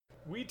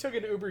We took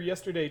an Uber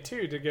yesterday,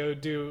 too, to go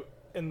do,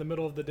 in the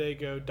middle of the day,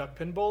 go duck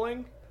pin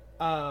bowling.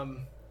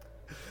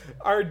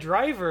 Our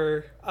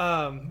driver,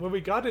 when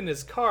we got in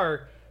his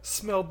car,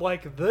 smelled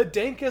like the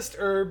dankest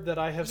herb that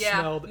I have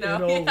smelled in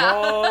a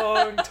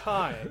long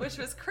time. Which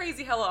was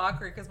crazy hella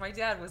awkward because my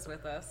dad was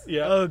with us.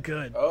 Yeah. Oh,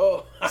 good.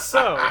 Oh.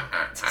 So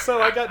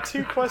I got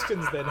two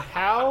questions then.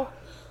 How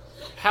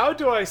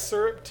do I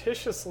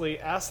surreptitiously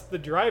ask the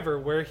driver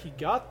where he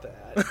got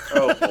that?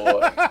 Oh,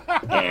 boy.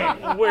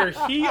 Where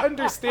he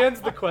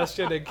understands the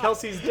question and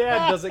Kelsey's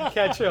dad doesn't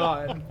catch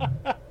on.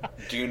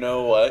 Do you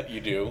know what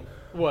you do?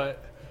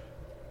 What?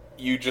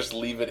 You just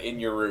leave it in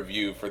your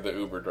review for the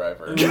Uber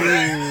driver.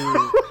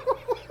 Ooh.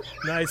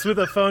 Nice, with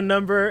a phone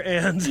number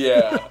and...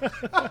 Yeah.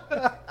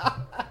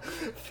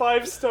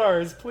 5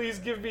 stars. Please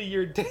give me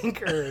your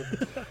dank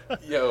herb.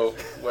 Yo,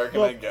 where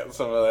can I get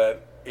some of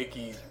that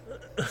icky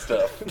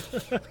stuff?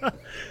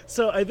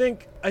 So I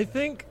think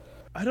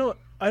I don't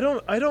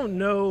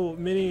know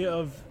many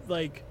of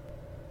like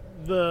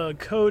the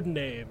code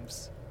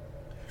names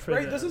for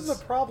Right, this is the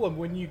problem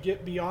when you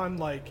get beyond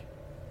like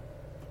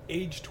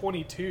age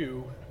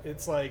 22.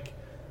 It's like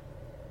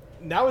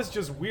now it's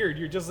just weird.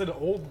 You're just an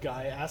old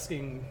guy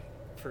asking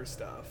for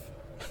stuff.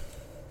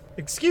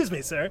 Excuse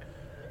me, sir.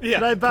 Yeah,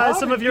 Can I buy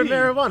some of your me.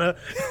 marijuana?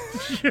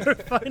 your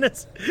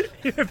finest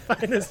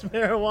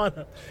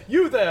marijuana.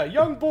 You there,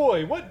 young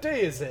boy, what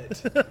day is it?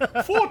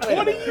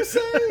 420, you say?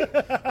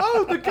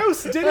 Oh, the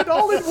ghost did it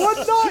all in one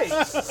night.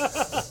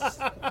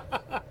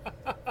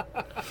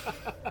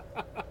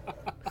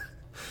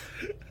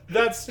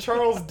 That's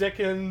Charles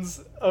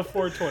Dickens' A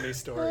 420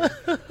 story.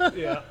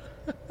 Yeah.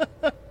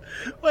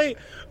 Wait,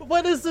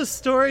 what is the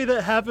story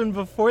that happened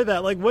before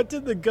that? Like, what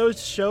did the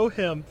ghost show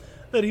him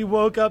that he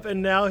woke up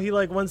and now he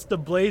like wants to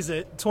blaze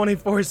it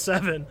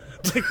 24/7?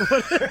 Like,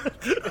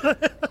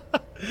 what?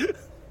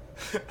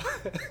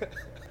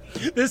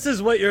 This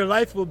is what your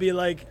life will be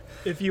like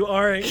if you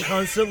aren't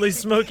constantly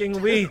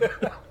smoking weed.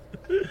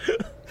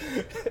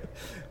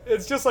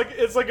 It's just like,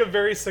 it's like a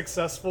very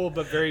successful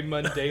but very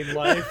mundane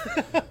life.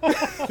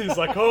 He's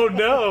like, oh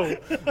no,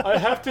 I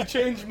have to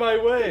change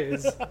my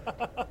ways.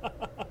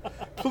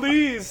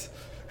 Please,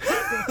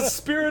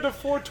 spirit of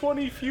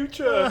 420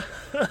 future,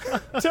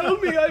 tell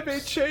me I may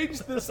change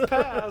this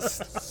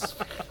past.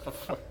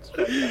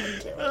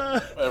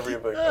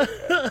 Everything.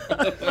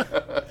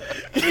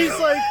 He's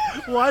like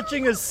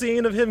watching a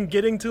scene of him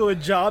getting to a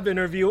job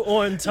interview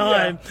on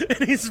time,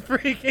 and he's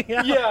freaking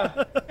out.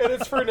 Yeah, and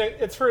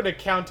it's for an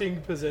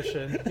accounting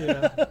position.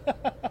 Yeah.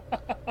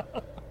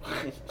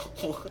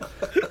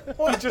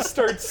 He just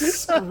starts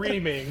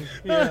screaming.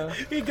 Yeah.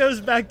 He goes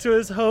back to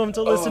his home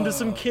to listen to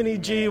some Kenny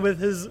G with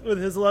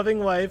his loving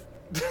wife.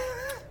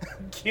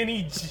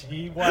 Kenny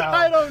G. Wow.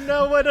 I don't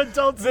know what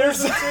adults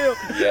listen to.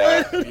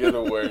 Yeah, you're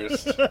the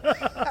worst.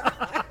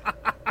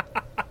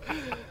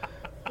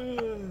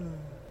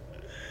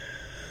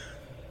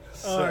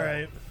 All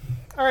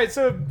right.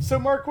 So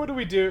Mark, what do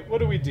we do? What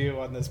do we do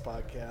on this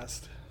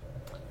podcast?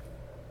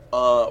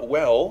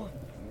 Well,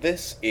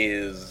 this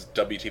is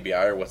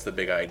WTBI, or What's the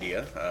Big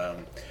Idea?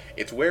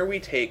 It's where we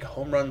take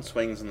home run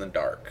swings in the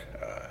dark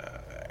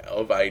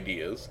of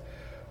ideas,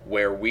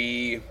 where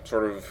we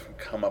sort of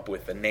come up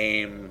with a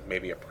name,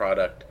 maybe a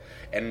product,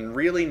 and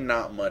really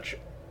not much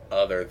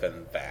other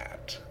than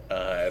that.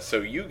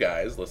 So you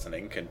guys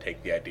listening can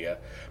take the idea,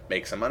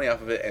 make some money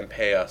off of it, and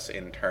pay us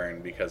in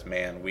turn, because,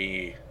 man,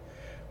 we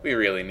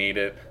really need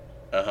it.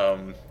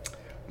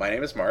 My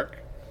name is Mark.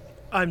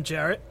 I'm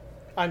Jarrett.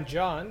 I'm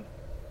John.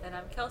 And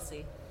I'm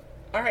Kelsey.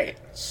 All right,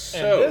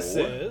 so And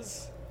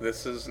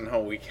this is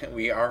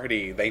we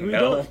already We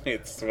know don't-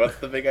 it's What's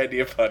the Big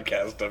Idea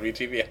podcast,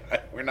 WTBI.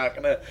 We're not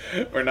gonna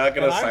And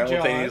I'm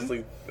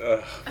simultaneously.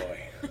 Oh boy.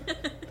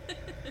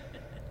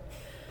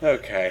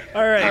 Okay.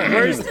 All right,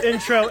 worst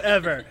intro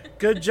ever.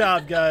 Good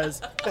job,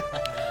 guys.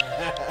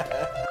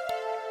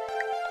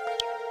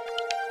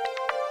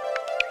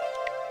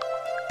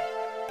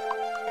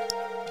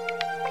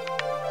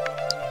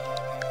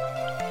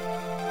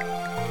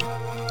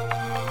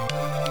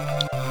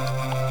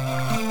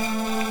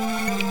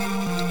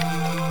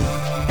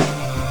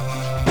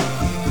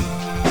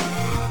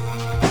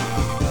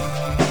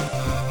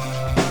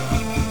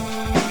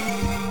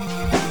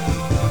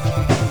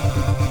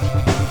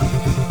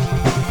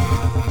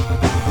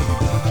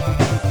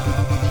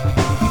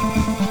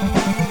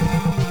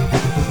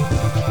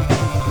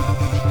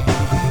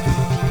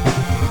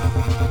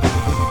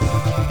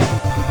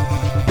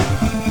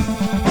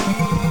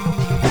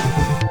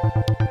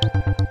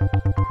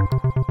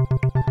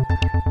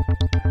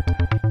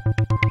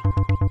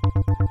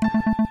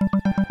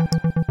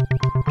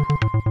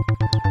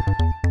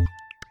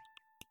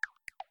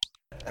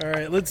 All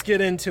right, let's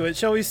get into it.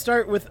 Shall we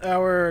start with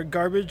our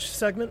garbage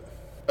segment?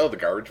 Oh, the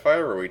garbage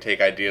fire, where we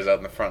take ideas out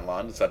in the front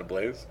lawn to set a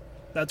blaze.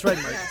 That's right,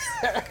 Mike.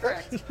 Yes,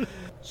 correct.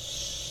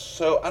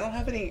 So I don't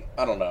have any.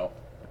 I don't know.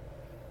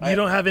 You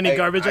don't have any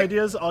garbage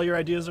ideas? All your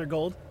ideas are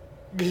gold?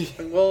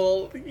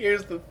 Well,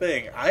 here's the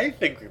thing. I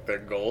think that they're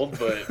gold,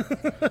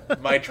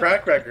 but my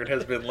track record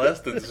has been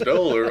less than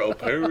stellar,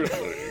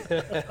 apparently.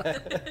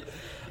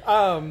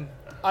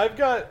 I've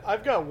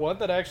got one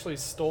that I actually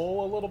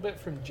stole a little bit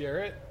from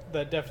Jarrett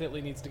that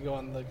definitely needs to go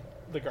on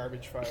the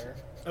garbage fire.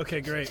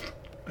 Okay, great.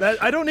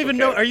 That I don't even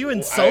know. Okay. Are you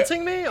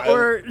insulting me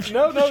or?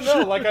 No.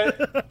 Like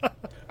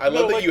I love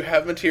No, that like- you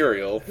have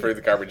material for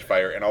the garbage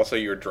fire, and also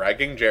you're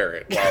dragging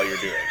Jarrett while you're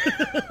doing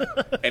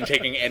it, and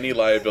taking any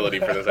liability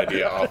for this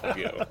idea off of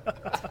you.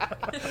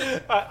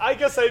 I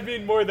guess I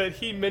mean more that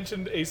he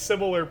mentioned a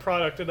similar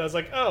product, and I was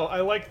like, oh,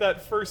 I like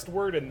that first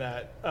word in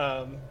that.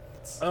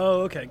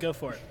 Oh, okay. Go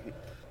for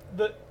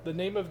it. The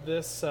name of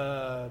this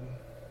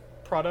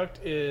product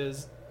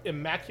is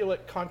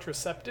Immaculate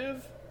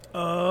Contraceptive.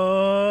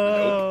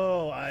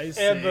 Oh, I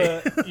see. And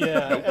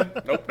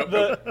the Nope.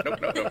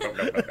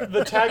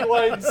 the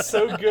tagline's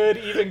so good,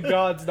 even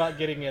God's not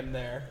getting in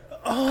there.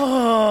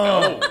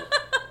 Oh,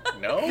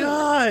 No.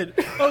 God.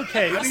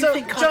 Okay, How do you so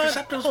think John,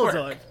 contraceptives hold work?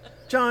 on.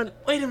 John,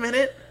 Wait a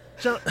minute.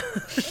 John.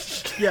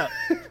 Yeah,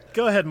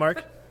 go ahead,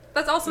 Mark.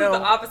 That's also No. the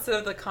opposite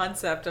of the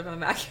concept of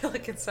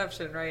immaculate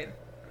conception, right?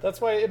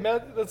 That's why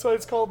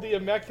it's called the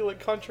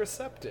Immaculate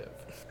Contraceptive.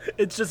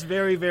 It's just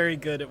very, very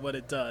good at what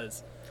it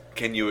does.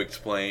 Can you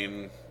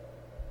explain,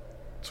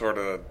 sort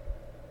of,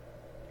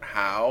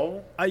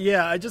 how?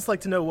 Yeah, I just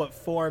like to know what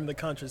form the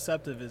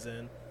contraceptive is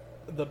in.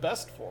 The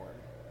best form.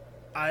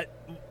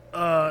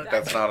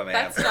 That's not an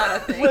That's answer. not a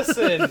thing.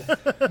 Listen,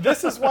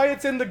 this is why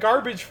it's in the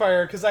garbage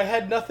fire, because I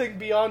had nothing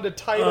beyond a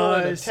title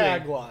and I a see.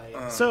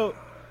 tagline.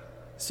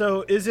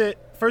 So is it?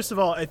 First of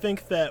all, I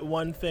think that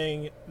one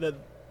thing that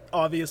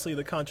obviously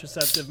the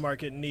contraceptive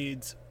market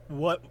needs.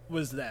 What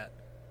was that?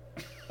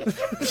 I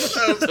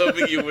was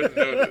hoping you wouldn't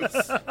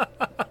notice.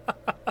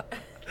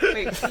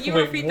 Wait, can you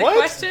Wait, repeat what? the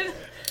question?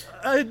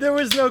 There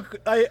was no.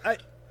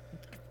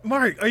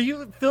 Mark, are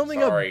you filming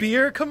Sorry. a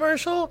beer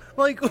commercial?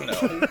 Like,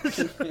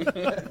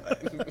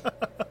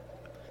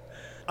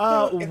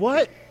 No.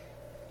 what?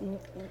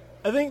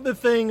 I think the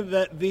thing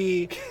that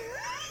the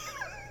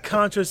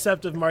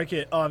contraceptive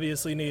market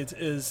obviously needs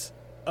is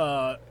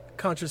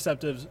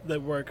contraceptives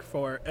that work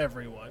for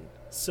everyone.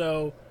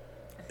 So,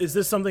 is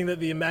this something that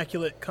the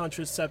Immaculate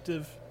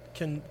Contraceptive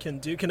can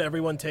do? Can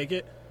everyone take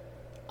it?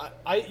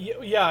 I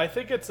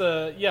think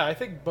I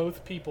think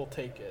both people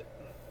take it.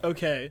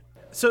 Okay.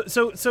 So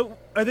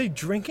are they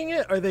drinking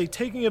it? Are they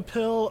taking a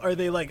pill? Are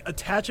they like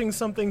attaching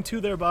something to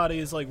their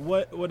bodies? Like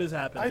what is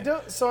happening?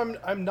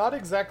 I'm not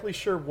exactly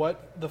sure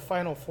what the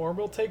final form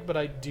will take, but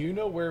I do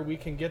know where we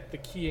can get the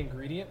key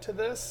ingredient to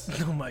this.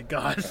 Oh my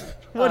god.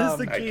 What is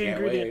the I key can't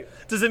ingredient?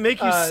 Does it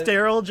make you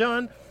sterile,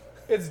 John?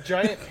 It's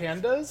giant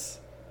pandas.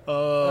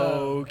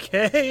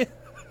 Okay.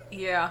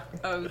 Yeah,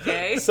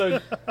 okay. So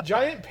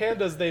giant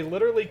pandas, they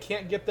literally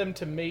can't get them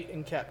to mate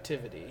in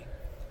captivity.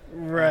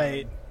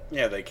 Right.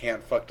 Yeah, they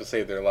can't fuck to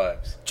save their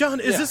lives. John,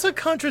 is Yeah. this a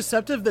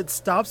contraceptive that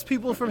stops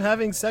people from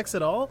having sex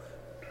at all?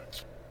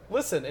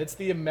 Listen, it's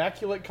the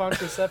Immaculate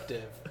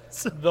Contraceptive.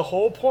 The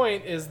whole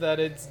point is that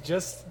it's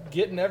just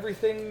getting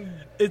everything.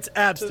 It's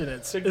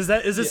abstinence. to- Is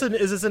this an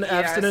Yeah,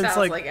 abstinence it sounds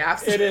like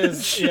abstinence. It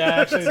is, yeah.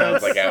 Actually,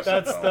 Sounds that's like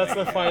abstinence that's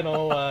only. the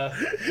final.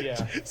 Yeah.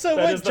 So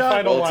That what, is the John?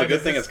 final Well, it's a line good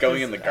is thing this it's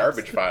going is in the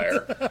garbage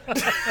fire.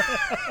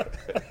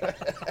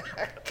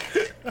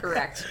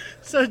 Correct.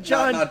 So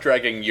John, Not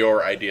dragging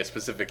your idea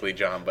specifically,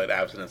 John, but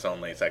abstinence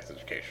only, sex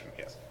education.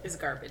 Yes. Is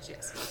garbage,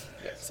 yes.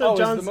 so Oh, is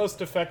John's the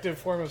most effective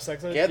form of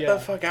sex ed? Get Yeah. the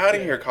fuck out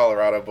of here,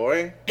 Colorado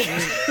boy.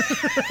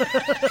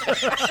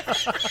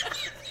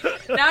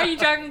 Now you're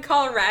dragging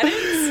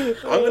Coloradans?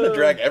 I'm gonna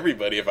drag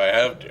everybody if I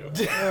have to.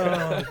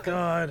 oh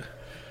god.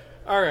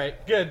 All right,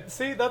 good.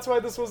 See, that's why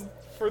this was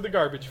for the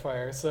garbage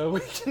fire, so we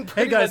can. Hey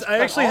pretty guys, much I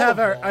cut actually all have of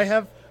our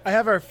that. I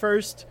have our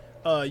first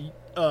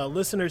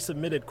listener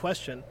submitted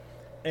question,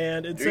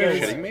 and it Are says,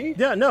 you shitting me?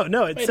 Yeah, no.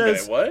 It Wait a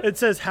says minute, what? it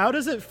says, how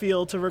does it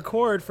feel to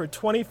record for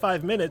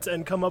 25 minutes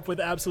and come up with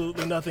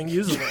absolutely nothing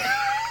usable?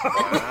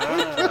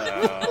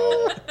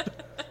 Wow.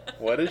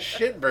 What a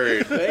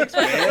shitbird. Thanks,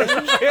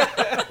 man.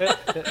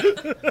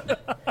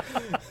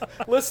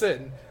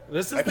 Listen,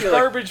 this is I the feel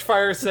like- garbage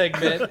fire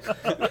segment.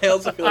 I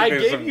also feel like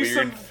there's some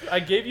weird... I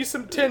gave you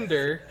some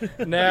Tinder.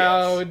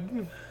 Now,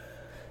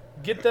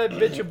 get that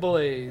bitch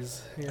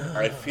ablaze. Yeah.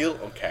 I feel...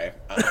 Okay.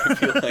 I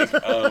feel like...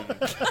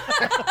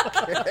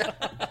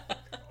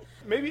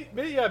 Maybe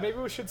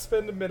we should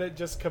spend a minute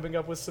just coming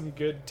up with some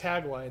good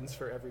taglines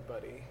for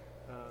everybody.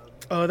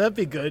 Oh, that'd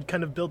be good.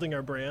 Kind of building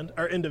our brand,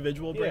 our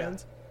individual Yeah.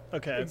 brands.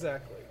 Okay.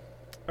 Exactly.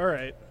 All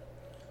right.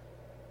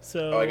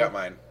 So Oh, I got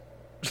mine.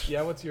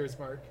 Yeah, what's yours,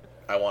 Mark?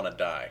 I want to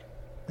die.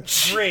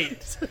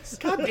 Great.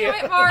 God Damn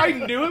damn it, Mark. I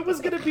knew it was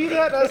gonna be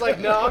that. I was like,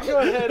 no, I'll go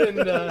ahead and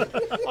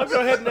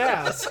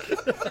ask.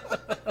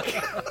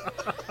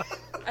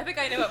 I think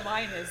I know what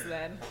mine is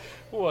then.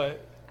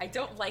 What? I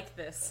don't like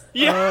this.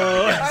 Yeah,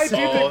 I do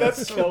Oh, think that's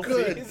that's so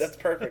Kelsey's. good. That's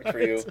perfect for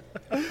you.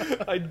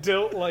 I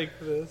don't like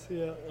this.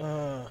 Yeah.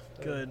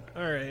 good.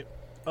 All right.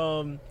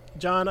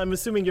 John, I'm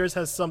assuming yours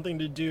has something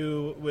to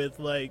do with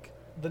like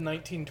The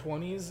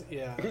 1920s.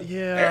 Yeah.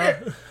 yeah.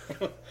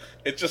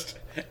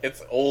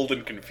 It's old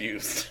and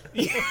confused.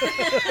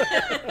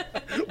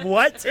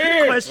 What?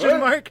 Question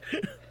mark?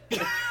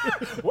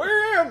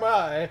 Where am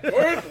I?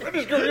 What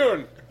is going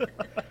on?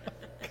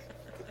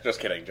 Just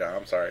kidding, John.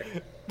 I'm sorry.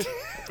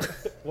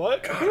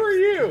 What? Who are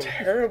you?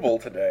 Terrible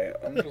today.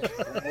 I'm just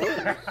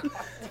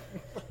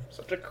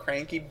such a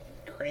cranky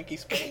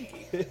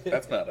spanky.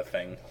 That's not a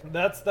thing.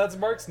 That's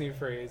Mark's new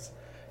phrase.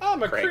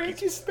 I'm a Cranky.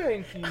 cranky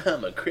spanky.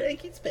 I'm a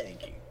cranky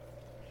spanky.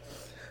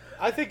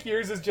 I think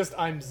yours is just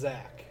I'm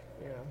Zach.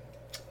 Yeah.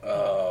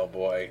 Oh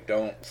boy,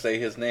 don't say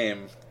his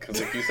name, because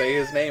if you say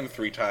his name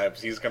 3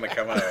 times, he's gonna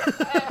come out.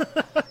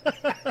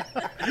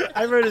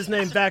 I wrote his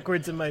name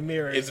backwards in my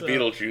mirror. It's so-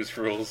 Beetlejuice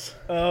rules.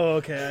 Oh,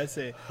 okay, I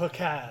see.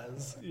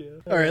 Hookaz. Yeah.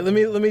 All right, let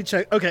me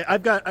check. Okay,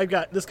 I've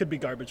got. This could be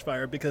garbage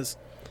fire because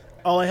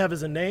all I have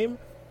is a name.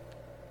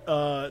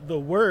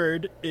 The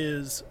word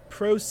is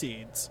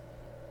proceeds,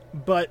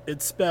 but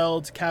it's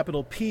spelled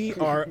capital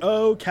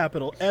PRO,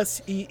 capital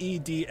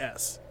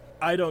SEEDS.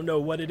 I don't know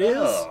what it is.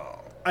 Oh.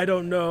 I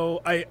don't know.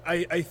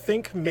 I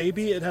think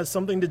maybe it has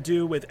something to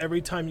do with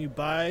every time you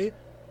buy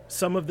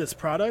some of this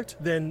product,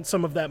 then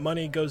some of that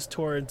money goes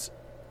towards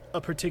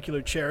a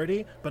particular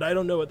charity, but I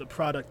don't know what the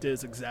product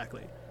is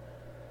exactly.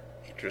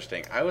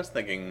 Interesting. I was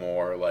thinking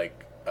more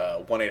like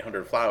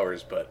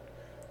 1-800-Flowers, but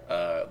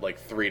like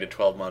 3 to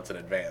 12 months in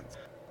advance.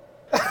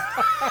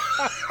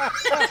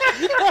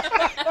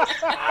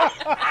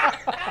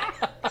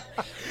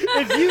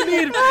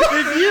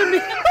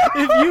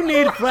 If you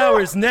need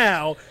flowers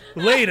now,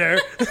 later.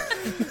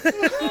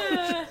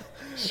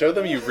 Show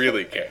them you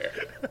really care.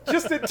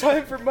 Just in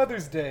time for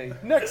Mother's Day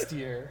next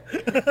year.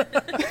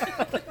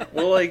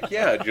 Well, like,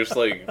 yeah, just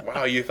like,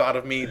 wow, you thought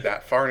of me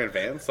that far in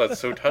advance? That's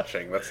so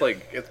touching. That's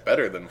like, it's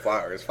better than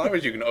flowers.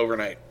 Flowers you can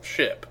overnight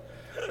ship.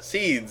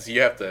 Seeds,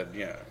 you have to,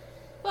 yeah.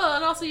 Well,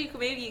 and also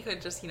maybe you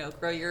could just,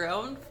 grow your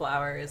own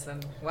flowers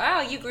and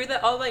wow, you grew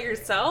that all by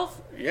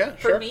yourself? Yeah,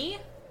 For sure. me?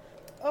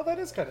 Oh, that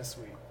is kind of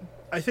sweet.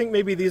 I think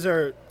maybe these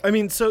are. I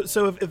mean, so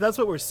if that's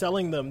what we're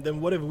selling them,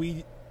 then what have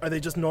we? Are they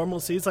just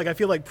normal seeds? Like I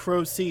feel like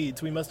pro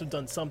seeds. We must have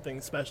done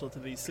something special to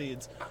these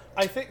seeds.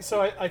 I think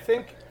so. I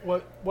think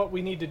what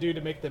we need to do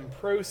to make them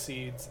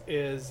proceeds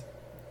is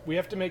we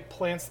have to make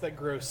plants that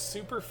grow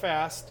super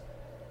fast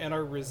and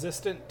are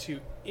resistant to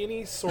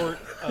any sort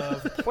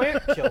of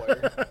plant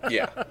killer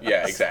Yeah,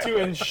 exactly. to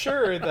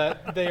ensure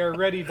that they are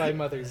ready by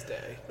Mother's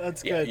Day.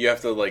 That's Yeah, good. you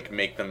have to like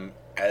make them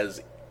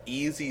as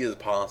easy as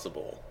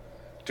possible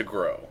to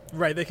grow.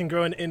 Right, they can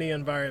grow in any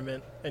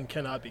environment and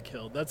cannot be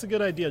killed. That's a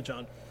good idea,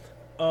 John.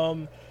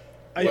 I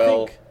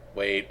Well, think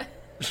wait.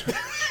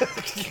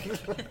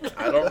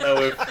 I don't know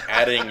if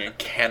adding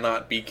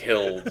 "cannot be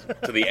killed"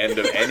 to the end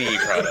of any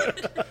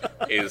product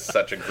is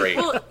such a great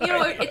Well,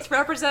 idea. it's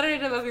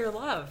representative of your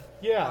love.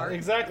 Yeah, Mark.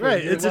 exactly.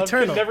 Right, Your it's love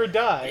eternal. Can never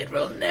die. It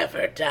will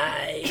never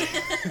die.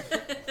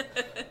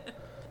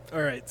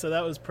 all right. So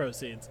that was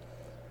proceeds.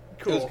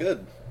 Cool. It was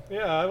good.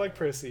 Yeah, I like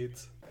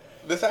proceeds.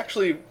 This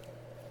actually,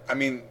 I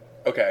mean,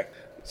 okay.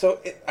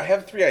 So I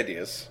have 3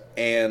 ideas,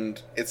 and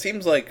it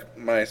seems like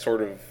my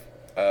sort of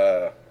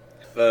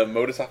the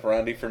modus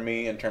operandi for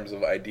me in terms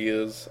of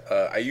ideas.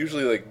 I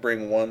usually like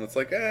bring one that's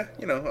like,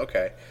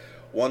 okay.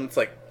 One that's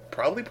like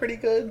probably pretty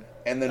good,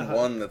 and then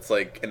one that's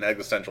like an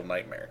existential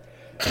nightmare.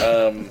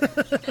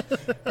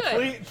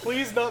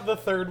 Please not the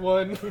third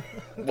one.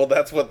 Well,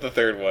 that's what the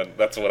third one.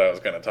 That's what I was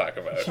going to talk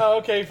about. Oh,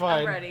 okay,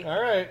 fine. ready.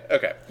 All right,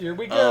 Okay. here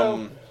we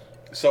go.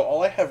 So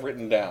all I have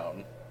written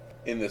down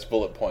in this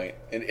bullet point,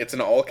 and it's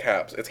in all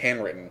caps, it's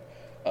handwritten,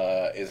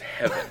 is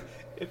heaven.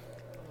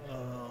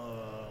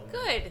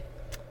 Good.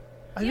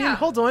 I mean, Yeah,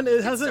 hold on.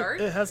 It start.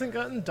 hasn't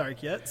gotten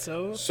dark yet.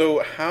 So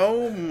So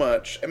how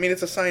much? I mean,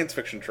 it's a science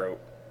fiction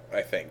trope,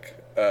 I think.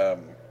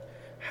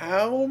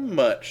 How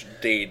much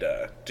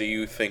data do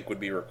you think would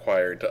be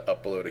required to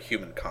upload a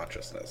human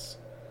consciousness?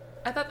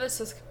 I thought this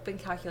has been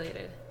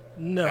calculated.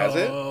 Has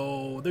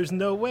no, there's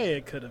no way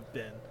it could have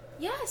been.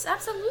 Yes,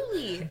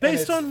 absolutely. And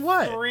Based it's on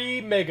what?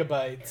 3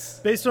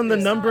 megabytes. Based on the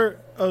It's number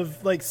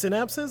of like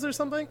synapses or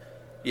something?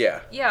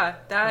 Yeah. Yeah,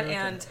 that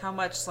and how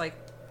much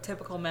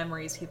typical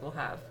memories people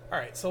have. All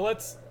right, so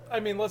let's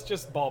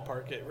just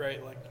ballpark it,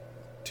 right? Like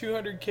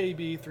 200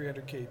 KB,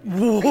 300 KB.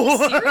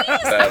 Serious?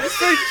 That's,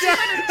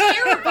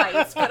 200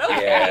 terabytes, but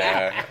okay.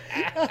 yeah.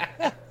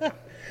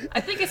 I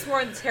think it's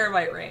more in the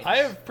terabyte range. I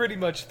have pretty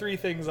much 3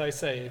 things I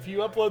say. If you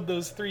upload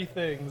those 3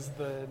 things,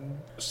 then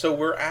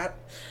So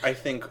I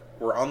think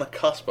we're on the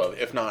cusp of,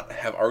 if not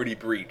have already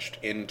breached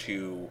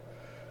into,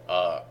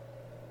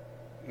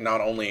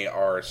 not only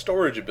our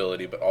storage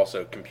ability, but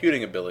also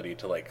computing ability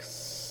to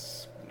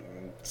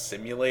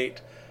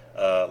simulate,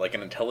 like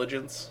an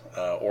intelligence,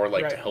 or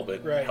like to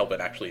Right. help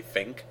it actually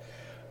think.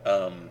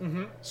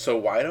 So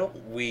why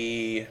don't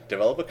we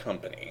develop a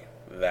company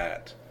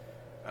that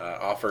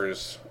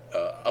offers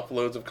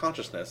uploads of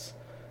consciousness,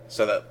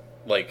 so that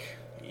like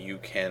you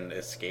can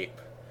escape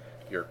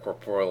your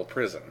corporeal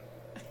prison.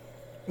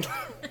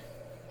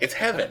 It's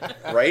heaven,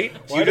 right?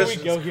 why do we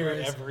go here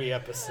every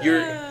episode?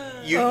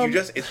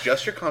 It's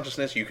just your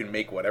consciousness. You can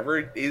make whatever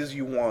it is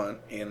you want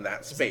in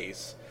that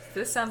space.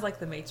 This sounds like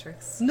The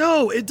Matrix.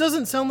 No, it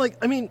doesn't sound like.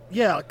 I mean,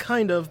 yeah,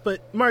 kind of.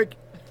 But Mark,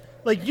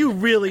 like, you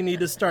really need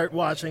to start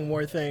watching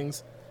more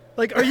things.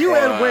 Like, are you Why?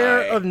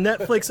 aware of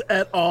Netflix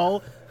at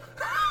all?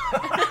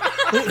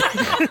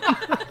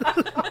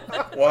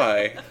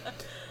 Why?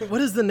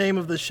 What is the name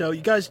of the show?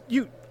 You guys,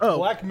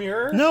 Black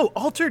Mirror? No,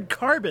 Altered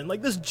Carbon.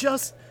 Like, this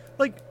just,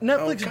 like, Oh,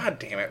 Netflix. God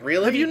damn it.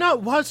 Really? Have you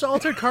not watched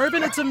Altered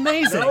Carbon? It's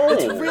amazing. No.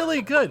 It's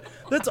really good.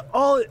 That's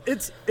all.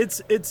 It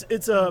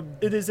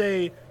is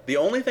a. The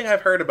only thing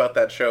I've heard about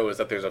that show is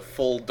that there's a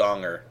full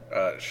donger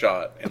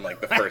shot in, like,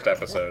 the first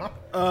episode.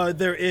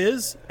 There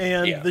is,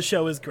 and Yeah. the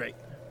show is great.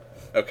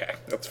 Okay,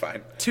 that's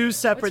fine. Two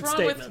separate What's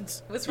wrong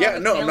statements. What's wrong Yeah,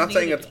 with no, I'm male not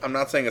saying nudity? I'm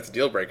not saying it's a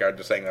deal breaker. I'm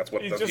just saying that's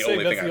He's the just saying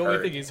only that's thing the I've only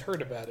heard. thing he's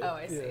heard about it. Oh,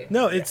 I see.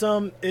 No,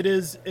 it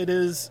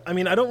is. I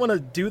mean, I don't want to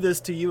do this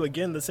to you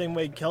again the same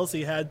way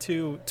Kelsey had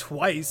to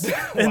twice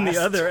in the Last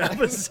other time.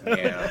 episode.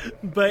 Yeah.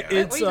 But Yeah.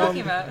 it's What are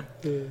you talking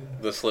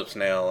about? The slip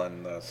snail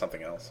and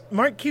something else.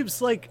 Mark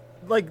keeps like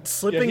Yeah,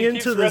 slipping he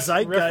into keeps the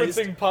zeitgeist.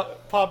 referencing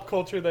pop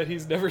culture that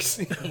he's never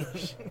seen.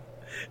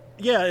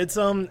 Yeah, it's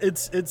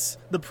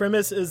the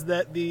premise is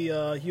that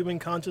the human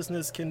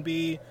consciousness can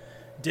be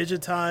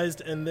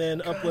digitized and then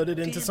uploaded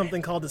into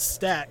something called a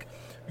stack,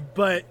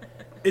 but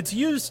it's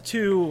used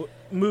to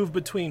move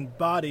between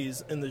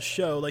bodies in the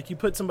show. Like, you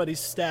put somebody's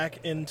stack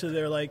into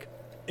their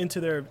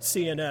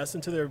CNS,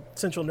 into their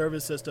central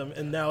nervous system,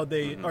 and now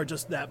they are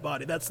just that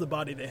body. That's the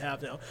body they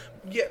have now.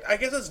 Yeah, I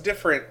guess it's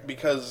different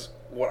because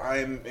what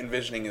I'm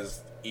envisioning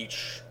is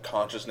each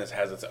consciousness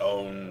has its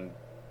own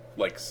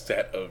like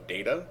set of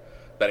data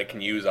that it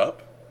can use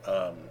up.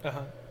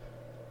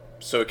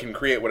 So it can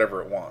create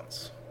whatever it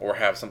wants or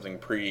have something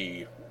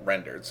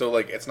pre-rendered. So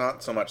like it's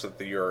not so much that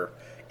you're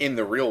in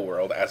the real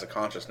world as a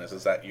consciousness,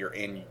 is that you're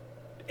in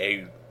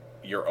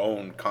your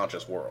own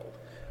conscious world.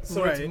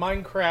 So it's Right.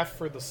 Minecraft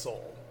for the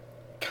soul.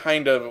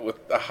 Kind of with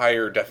a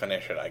higher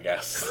definition, I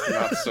guess.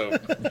 Not so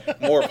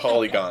more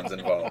polygons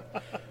involved.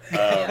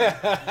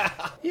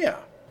 Yeah,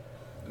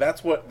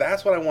 that's what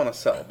I want to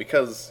sell.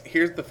 Because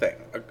here's the thing: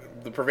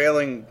 the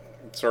prevailing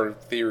sort of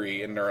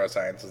theory in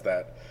neuroscience is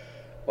that,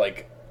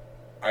 like,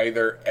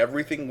 either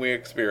everything we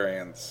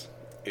experience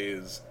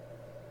is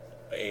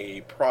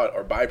a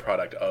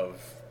byproduct of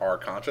our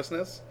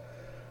consciousness,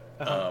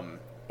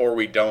 or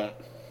we don't.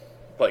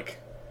 Like,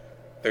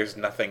 there's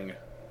nothing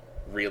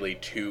really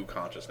to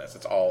consciousness.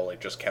 It's all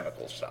like just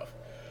chemical stuff.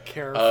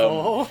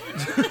 Careful. So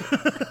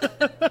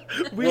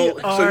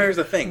here's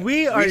the thing.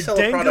 We are sell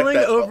a product dangling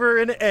that- over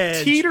an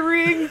edge.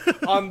 Teetering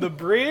on the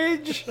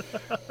bridge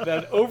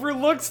that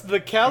overlooks the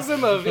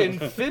chasm of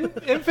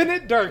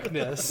infinite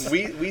darkness.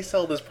 We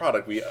sell this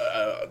product. We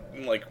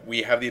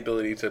have the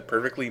ability to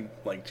perfectly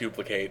like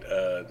duplicate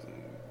a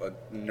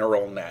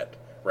neural net,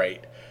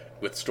 right,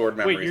 with stored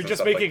memories. Wait, you're and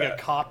just stuff making like a that.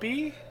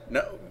 copy?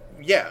 No,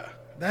 yeah.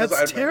 'Cause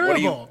That's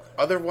terrible.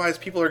 Otherwise,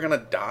 people are gonna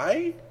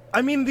die.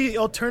 I mean, the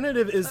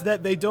alternative is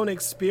that they don't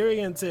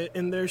experience it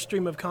in their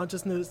stream of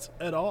consciousness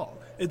at all.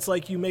 It's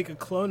like you make a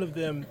clone of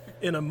them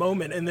in a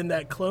moment, and then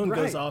that clone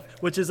goes Right. off,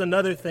 which is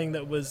another thing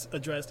that was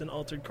addressed in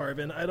Altered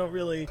Carbon. I don't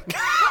really...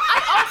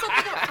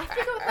 I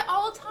think about that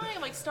all the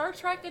time, like Star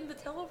Trek and the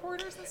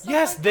teleporters and stuff.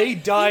 Yes, like they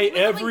that. die You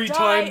literally every die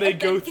time they and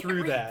go then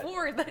through get that.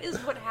 reborn. That is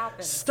what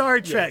happens.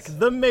 Star Trek, Yes.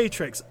 The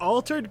Matrix,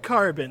 Altered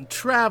Carbon,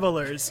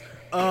 Travelers,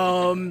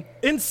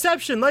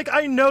 Inception. Like,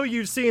 I know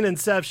you've seen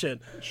Inception.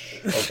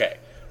 Okay,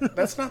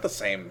 that's not the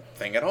same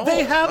thing at all.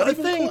 They have Not a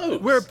even thing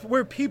close.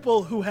 where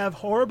people who have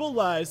horrible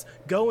lives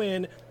go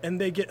in and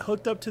they get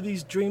hooked up to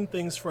these dream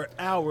things for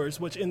hours,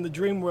 which in the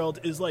dream world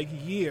is like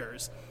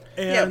years.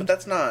 And Yeah, but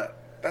that's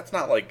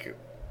not like.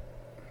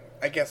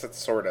 I guess it's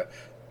sort of.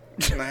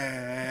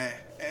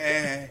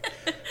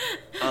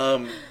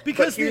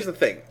 Because but here's the- the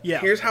thing. yeah.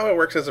 Here's how it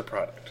works as a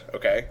product.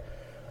 Okay.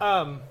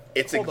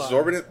 It's Hold on.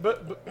 exorbitant.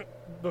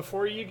 But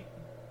before you...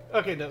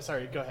 Okay, no,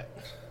 sorry, go ahead.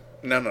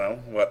 No.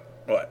 What?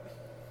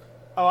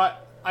 Oh,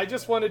 I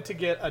just wanted to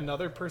get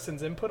another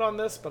person's input on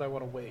this, but I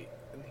want to wait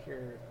and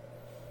hear...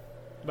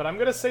 But I'm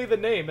going to say the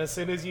name as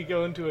soon as you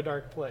go into a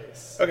dark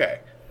place. Okay.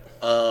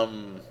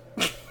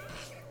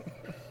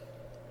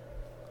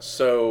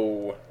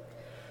 So,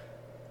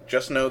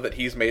 just know that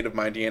he's made of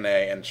my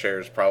DNA and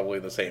shares probably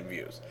the same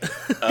views.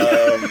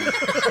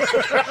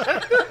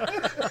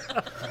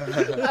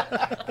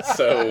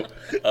 So,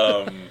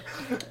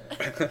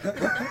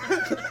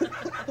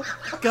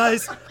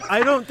 guys,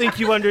 I don't think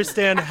you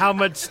understand how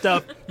much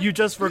stuff you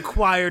just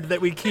required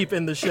that we keep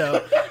in the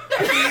show.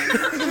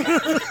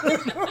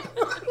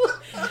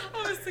 I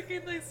was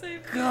thinking the same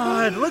thing.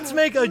 God, let's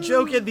make a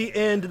joke at the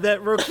end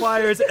that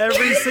requires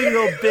every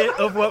single bit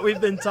of what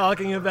we've been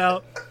talking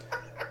about.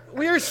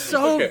 We are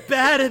so Okay.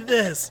 bad at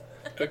this.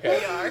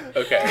 okay.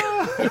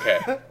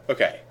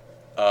 Okay.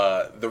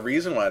 The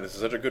reason why this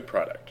is such a good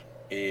product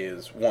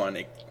is, one,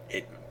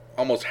 it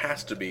almost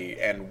has to be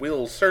and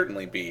will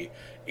certainly be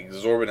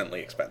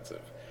exorbitantly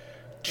expensive.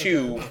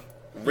 Two,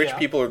 rich Yeah.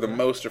 people are the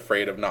most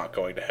afraid of not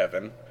going to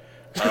heaven.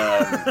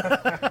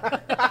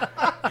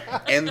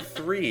 And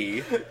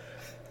three,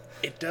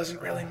 it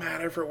doesn't really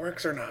matter if it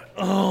works or not.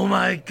 Oh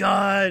my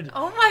God.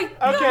 Oh my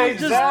god. Okay,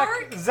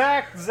 Mark.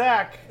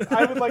 Zach,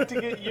 I would like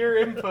to get your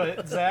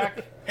input,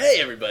 Zach. Hey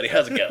everybody,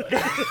 how's it going?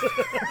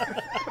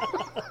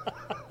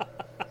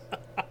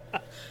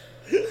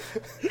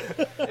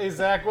 Hey,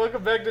 Zach,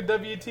 welcome back to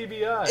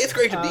WTBI. It's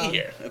great to be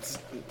here. It's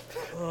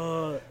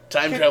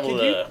time can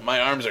travel. you- My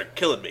arms are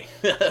killing me.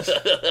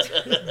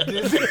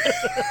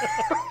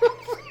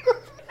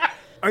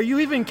 Are you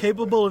even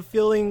capable of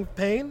feeling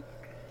pain?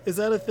 Is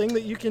that a thing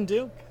that you can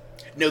do?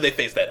 No, they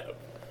phased that out.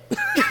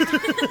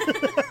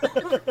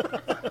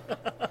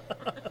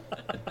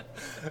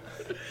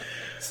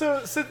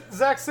 So,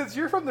 Zach, since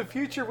you're from the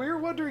future, we were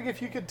wondering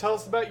if you could tell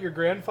us about your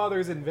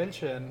grandfather's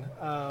invention.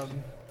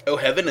 Oh,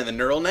 heaven and the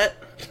neural net?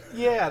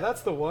 Yeah,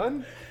 that's the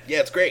one. Yeah,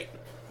 it's great.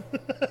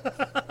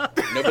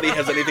 Nobody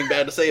has anything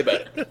bad to say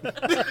about it.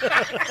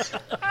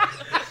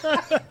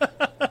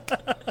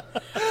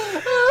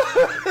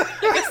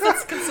 I guess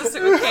that's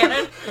consistent with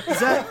canon.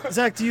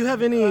 Zach, do you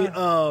have any?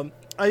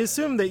 I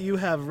assume that you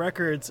have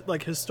records,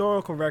 like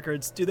historical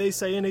records. Do they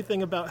say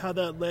anything about how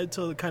that led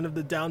to kind of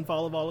the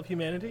downfall of all of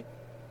humanity?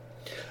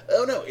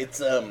 Oh no, it's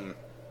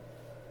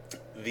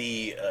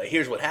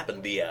here's what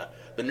happened. The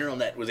neural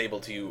net was able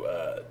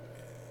to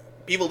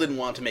people didn't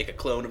want to make a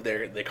clone of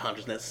their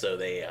consciousness, so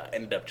they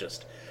ended up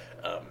just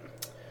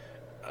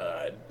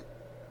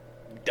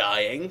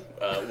dying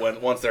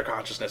once their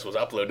consciousness was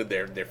uploaded.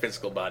 Their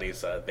physical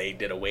bodies they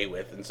did away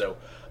with, and so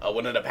what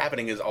ended up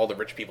happening is all the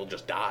rich people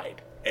just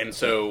died, and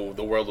so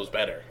the world was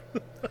better.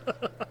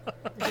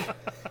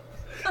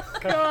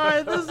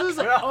 God, this is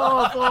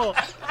awful.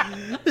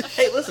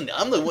 Hey, listen,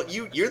 I'm the one.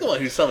 You're the one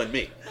who summoned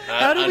me.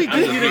 How do we I'm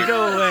get the you to leader.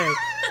 go away,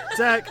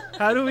 Zach?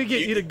 How do we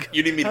get you to go?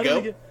 You need me to how do go?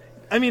 we get-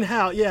 I mean,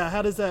 how? Yeah,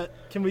 how does that?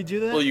 Can we do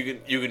that? Well, you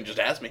can just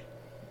ask me.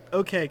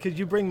 Okay, could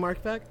you bring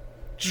Mark back?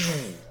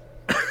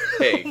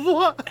 Hey,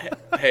 What?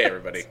 hey,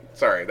 everybody.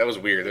 Sorry, that was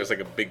weird. There was like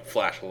a big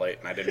flash of light,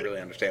 and I didn't really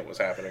understand what was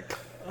happening.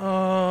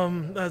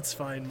 That's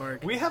fine,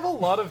 Mark. We have a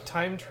lot of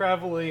time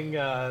traveling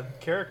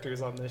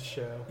characters on this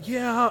show.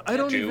 Yeah, I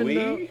don't Do even we?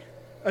 know.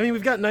 I mean,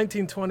 we've got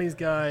 1920s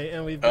guy,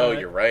 and we've got Oh,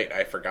 you're right.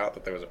 I forgot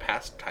that there was a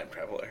past time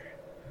traveler.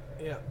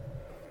 Yeah.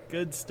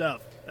 good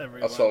stuff,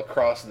 everyone. So I'll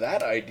cross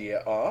that idea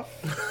off.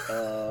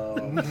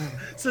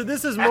 So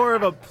this is more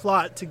of a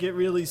plot to get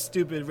really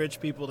stupid rich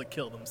people to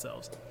kill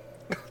themselves.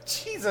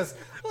 Jesus.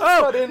 Let's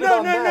Oh not end it no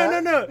on no no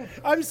that. no no!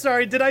 I'm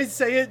sorry. Did I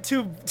say it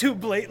too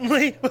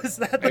blatantly? Was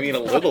that? The I mean, a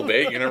little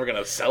bit. You're never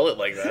gonna sell it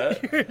like that.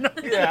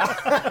 Yeah.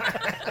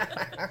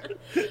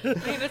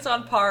 I mean, it's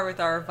on par with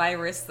our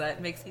virus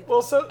that makes people.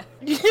 Well, so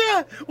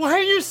Yeah. Why are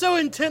you so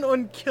intent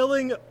on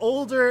killing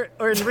older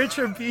or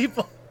richer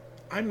people?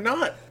 I'm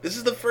not. This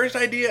is the first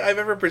idea I've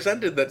ever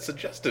presented that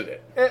suggested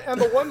it. and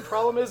the one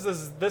problem is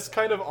this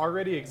kind of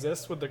already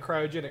exists with the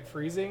cryogenic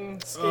freezing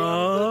scam.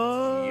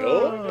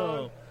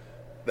 Oh.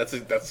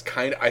 That's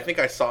kind of. I think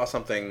I saw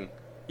something.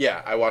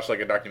 Yeah, I watched like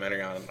a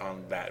documentary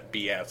on that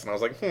BS, and I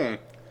was like,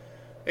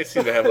 They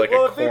seem to have like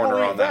Well, a if they corner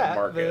believe on that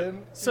market.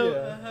 then, So,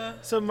 yeah.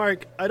 so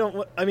Mark,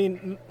 I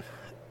mean,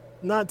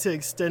 not to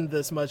extend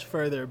this much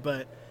further,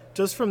 but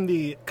just from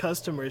the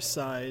customer's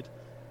side,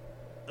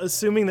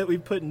 assuming that we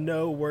put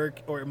no work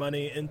or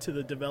money into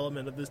the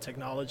development of this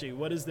technology,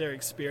 what is their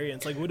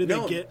experience? Like, what do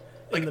they get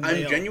in the I'm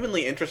mail?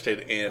 genuinely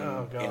interested in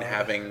Oh, God. in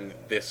having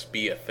this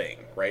be a thing,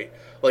 right?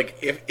 Like,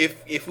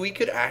 if we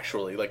could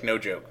actually, like, no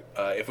joke,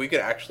 if we could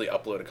actually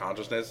upload a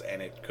consciousness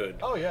and it could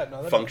Oh yeah, no.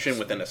 that'd be function sweet.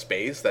 within a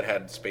space that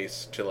had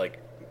space to like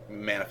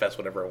manifest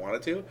whatever it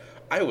wanted to,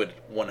 I would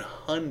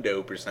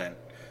 100%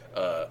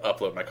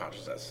 upload my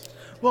consciousness.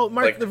 Well,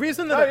 Mark, like- the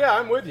reason that Oh yeah,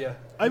 I'm with you.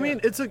 I mean,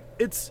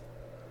 it's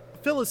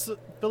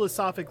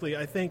philosophically,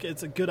 I think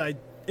it's a good,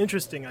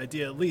 interesting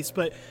idea at least.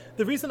 But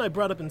the reason I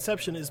brought up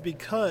Inception is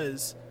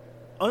because,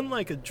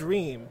 unlike a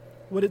dream,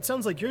 what it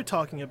sounds like you're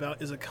talking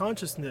about is a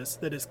consciousness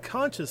that is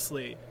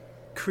consciously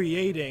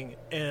creating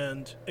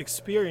and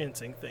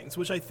experiencing things,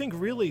 which I think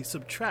really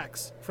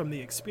subtracts from the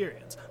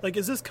experience. Like,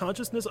 is this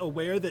consciousness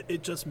aware that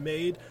it just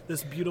made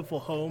this beautiful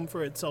home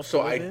for itself So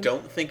to I live in?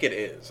 don't think it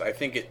is. I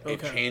think it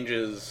Okay.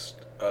 changes.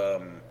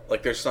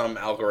 Like there's some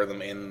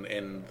algorithm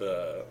in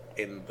the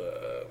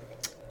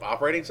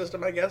operating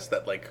system, I guess,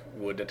 that like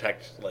would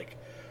detect like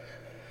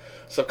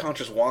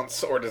subconscious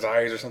wants or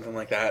desires or something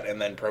like that,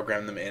 and then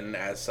program them in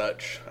as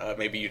such.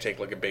 Maybe you take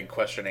like a big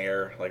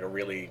questionnaire, like a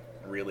really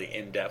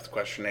in-depth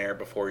questionnaire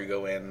before you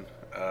go in.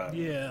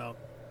 Yeah.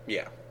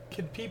 Yeah.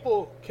 Can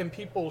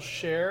people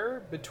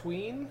share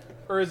between,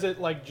 or is it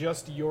like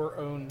just your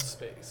own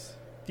space?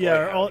 Yeah,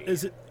 Like, or all,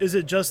 is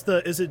it just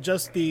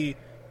the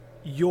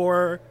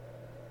your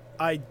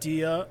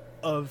idea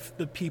of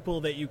the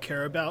people that you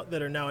care about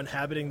that are now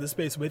inhabiting the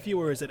space with you,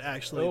 or is it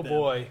actually Oh them?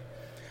 boy.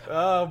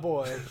 Oh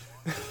boy.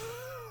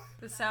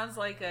 This sounds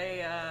like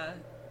a,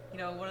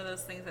 one of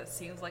those things that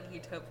seems like a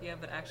utopia,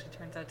 but actually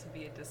turns out to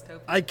be a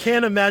dystopia. I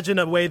can't imagine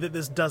a way that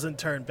this doesn't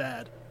turn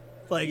bad.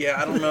 Like, Yeah,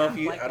 I don't know if I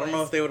don't know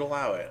Likewise. if they would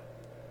allow it.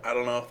 I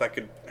don't know if that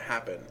could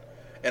happen,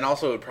 and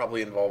also it would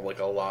probably involve like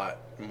a lot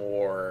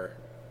more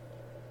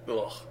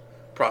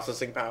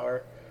processing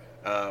power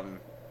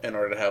in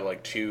order to have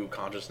like two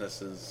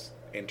consciousnesses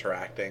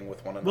interacting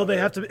with one another. well, they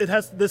have to. It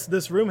has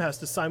this room has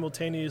to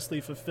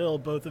simultaneously fulfill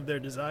both of their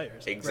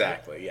desires. right?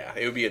 Exactly. Yeah,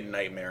 it would be a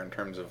nightmare in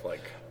terms of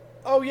like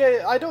Oh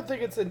yeah, I don't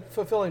think it's in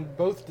fulfilling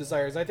both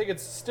desires. I think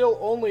it's still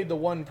only the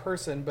one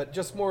person, but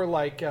just more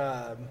like,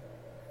 like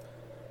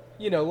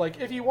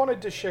if you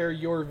wanted to share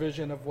your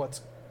vision of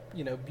what's,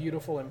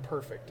 beautiful and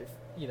perfect, if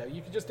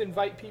you could just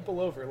invite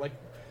people over, like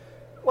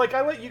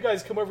I let you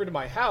guys come over to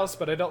my house,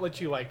 but I don't let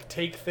you like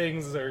take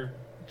things or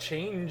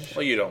change.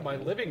 Well, you don't my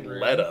living room.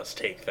 let us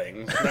take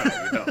things. No,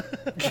 you don't.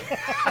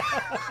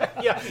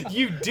 Yeah,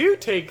 you do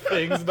take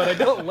things, but I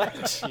don't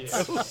let you.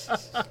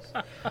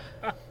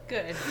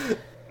 Good.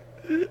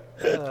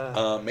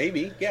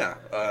 Maybe,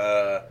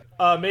 yeah.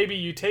 Maybe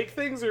you take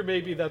things, or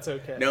maybe that's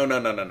okay. No.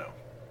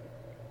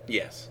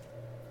 Yes.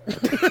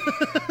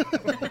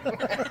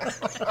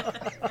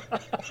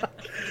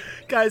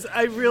 Guys,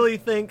 I really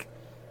think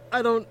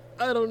I don't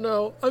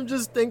know. I'm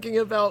just thinking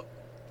about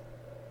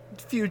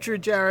future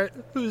Jarrett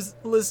who's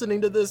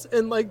listening to this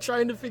and like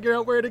trying to figure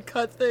out where to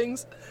cut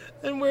things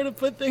and where to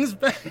put things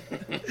back.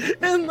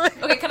 And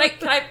like Okay, can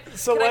I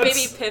So can I maybe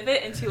let's-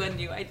 pivot into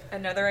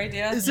another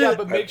idea? Is Yeah, it-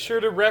 but make sure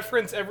to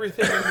reference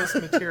everything in this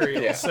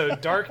material. Yeah. So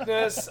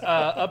darkness,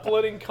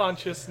 uploading Well,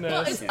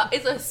 consciousness.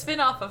 it's a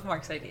spin-off of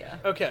Mark's idea.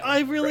 Okay.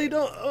 I really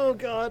don't. Oh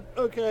God.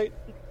 Okay,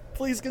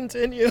 please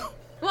continue.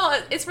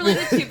 Well, it's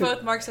related to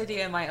both Mark's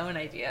idea and my own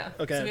idea.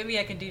 Okay. So maybe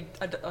I can do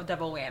a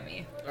double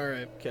whammy. All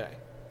right. Okay.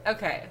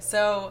 Okay,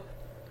 so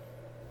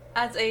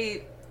as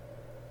a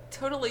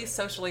totally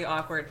socially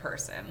awkward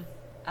person,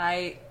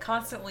 I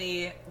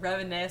constantly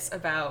reminisce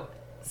about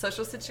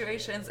social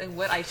situations and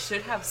what I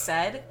should have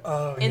said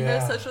in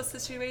those social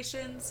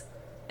situations.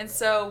 And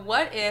so,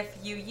 what if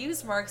you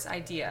use Mark's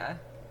idea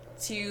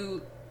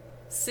to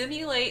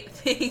simulate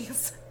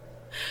things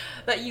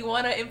that you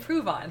want to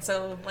improve on?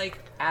 So, like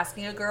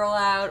asking a girl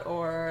out,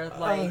 or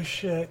like Oh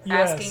shit!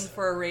 Yes. asking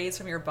for a raise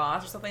from your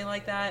boss or something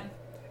like that.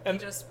 And And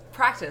just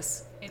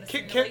practice in a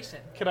can, simulation.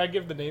 can I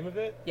give the name of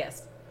it?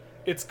 Yes,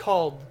 It's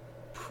called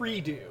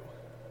Pre-Do.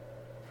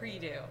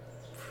 pre-do.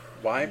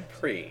 Why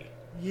pre?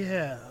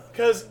 Yeah.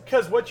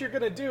 Because what you're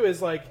gonna do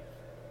is like,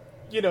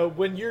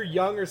 when you're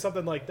young or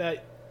something like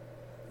that,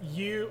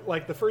 you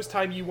like the first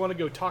time you want to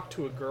go talk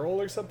to a girl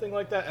or something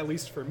like that. At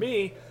least for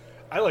me,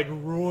 I like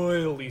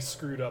royally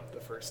screwed up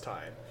the first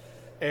time,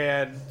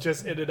 and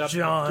just ended up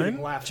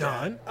getting laughed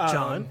John.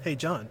 at. Hey,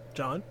 John.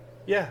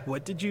 Yeah.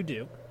 What did you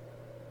do?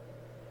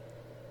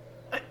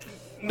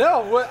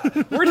 No,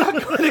 we're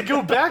not going to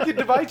go back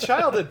into my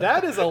childhood.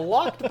 That is a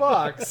locked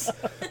box.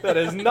 That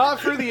is not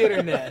for the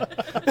internet.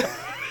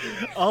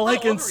 All I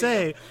old can were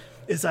say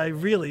is I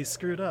really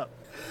screwed up.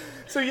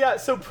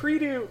 So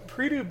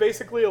Pre-Do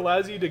basically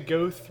allows you to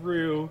go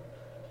through,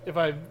 if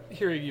I'm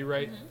hearing you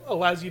right,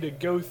 allows you to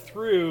go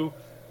through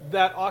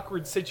that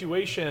awkward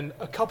situation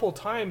a couple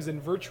times in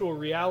virtual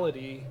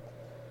reality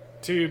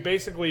to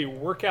basically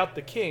work out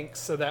the kinks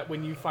so that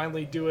when you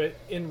finally do it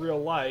in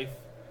real life,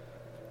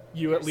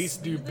 you at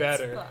least do smooth as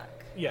better.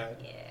 fuck. Yeah.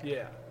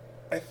 Yeah.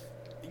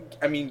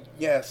 I mean,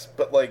 yes,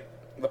 but like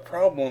the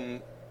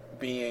problem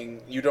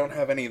being you don't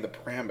have any of the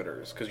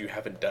parameters because you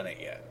haven't done it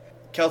yet.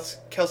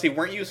 Kelsey,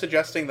 weren't you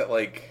suggesting that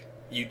like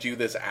you do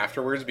this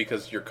afterwards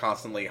because you're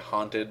constantly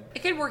haunted? It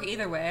could work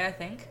either way, I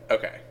think.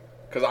 Okay,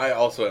 because I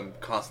also am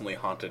constantly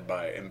haunted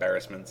by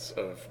embarrassments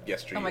of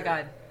yesteryear. Oh my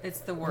god,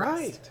 it's the worst.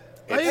 Right.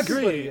 I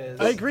Everybody agree. is.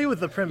 I agree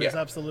with the premise,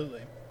 Yeah.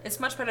 absolutely. It's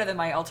much better than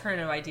my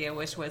alternative idea,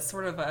 which was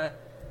sort of a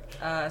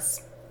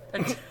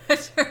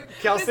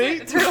Kelsey?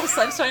 Eternal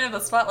Sunshine of the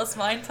Spotless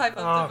Mind type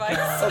of device.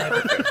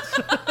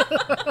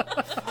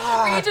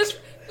 Where you just,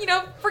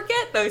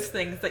 forget those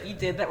things that you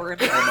did that were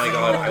Oh my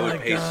god, I Oh would my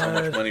pay so God.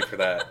 much money for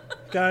that.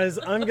 Guys,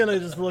 I'm going to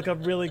just look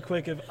up really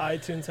quick if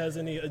iTunes has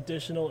any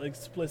additional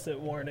explicit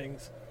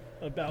warnings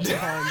about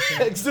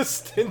content.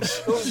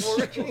 Existential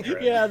warning.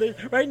 Yeah,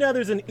 right now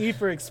there's an E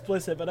for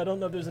explicit, but I don't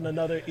know if there's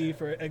another E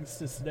for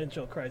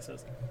existential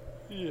crisis.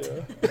 Yeah.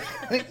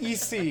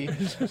 EC.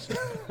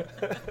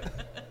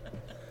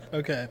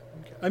 Okay.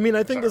 I mean,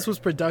 I think this was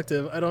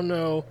productive. I don't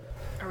know.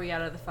 Are we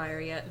out of the fire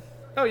yet?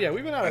 Oh yeah,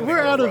 we've been out of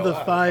We're the out of for a the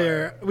while.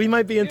 fire. We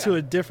might be into Yeah.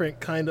 a different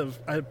kind of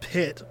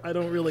pit. I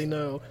don't really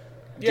know.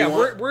 Yeah, you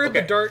want- we're in the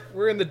okay. dark.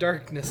 We're in the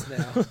darkness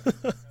now.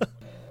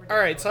 All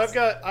right, so I've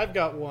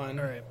got one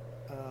All right.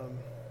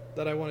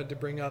 that I wanted to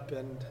bring up,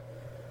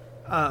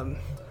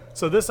 and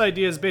so this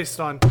idea is based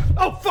on.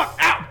 Oh fuck!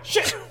 Ow!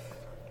 Shit!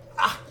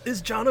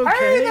 Is John okay?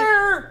 Hey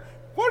there!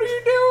 What are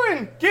you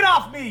doing? Get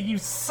off me, you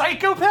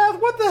psychopath!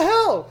 What the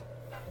hell?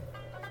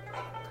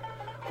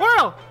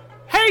 Well,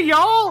 hey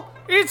y'all,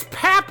 it's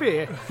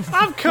Pappy.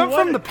 I've come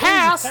What from the is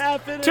past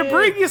happening? to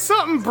bring you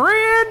something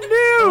brand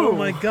new. Oh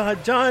my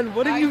God, John,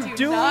 what are you I do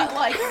doing? not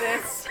like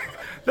this.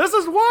 This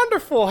is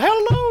wonderful.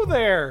 Hello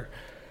there.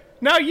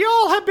 Now,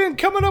 y'all have been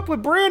coming up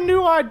with brand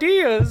new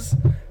ideas,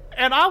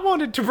 and I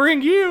wanted to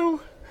bring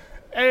you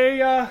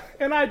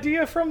an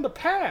idea from the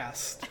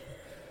past.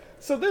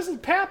 So this is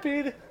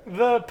Pappy,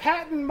 the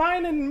patent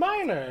mining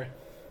miner.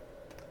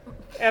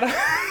 And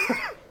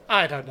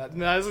I don't know.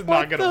 No, this is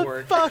not going to What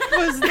work. the fuck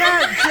was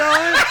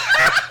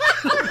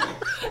that,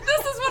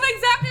 This is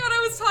exactly what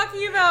I was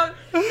talking about.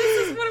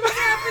 This is what was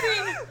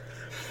happening.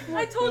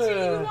 I told you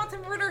would want to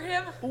murder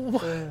him.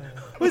 John?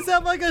 Was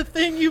that like a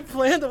thing you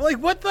planned? Like,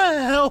 what the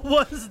hell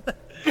was that?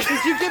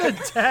 Did you get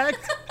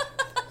attacked?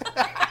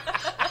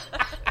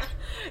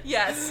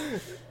 Yes.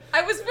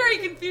 I was very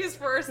confused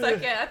for a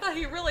second. I thought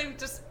he really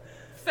just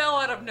fell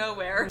out of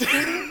nowhere.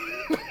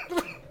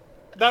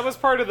 That was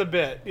part of the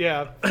bit,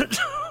 yeah.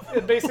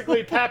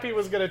 Basically, Pappy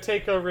was going to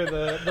take over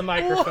the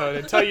microphone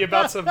and tell you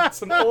about some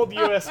old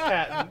U.S.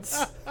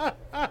 patents.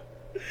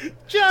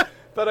 John,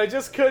 But I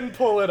just couldn't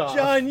pull it off.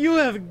 John, you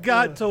have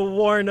got to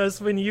warn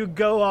us when you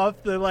go off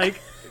the, like,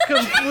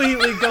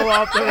 completely go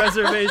off the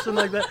reservation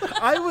like that.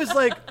 I was,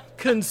 like,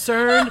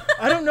 concerned.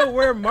 I don't know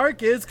where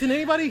Mark is. Can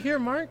anybody hear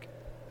Mark?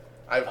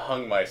 I've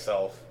hung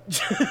myself.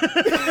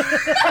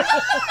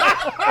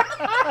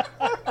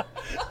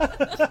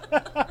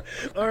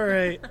 All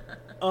right.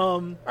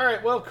 All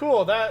right, well,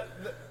 cool.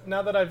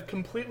 Now that I've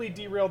completely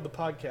derailed the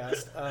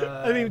podcast.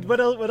 I mean, what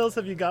else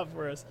have you got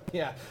for us?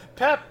 Yeah,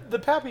 the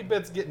Pappy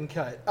bit's getting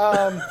cut.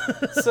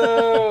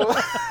 So,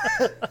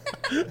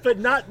 But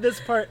not this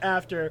part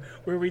after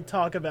where we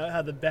talk about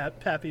how the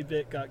Pappy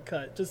bit got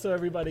cut, just so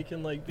everybody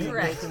can like be more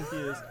Correct.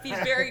 confused. Be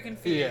very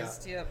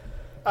confused. Yep.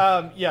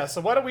 yeah. So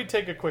why don't we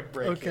take a quick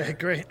break? Okay, here?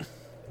 great.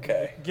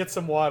 Okay. Get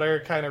some water,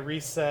 kind of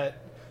reset.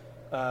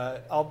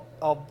 I'll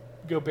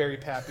go bury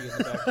Pappy in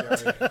the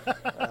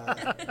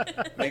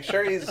backyard. Make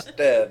sure he's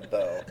dead,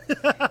 though.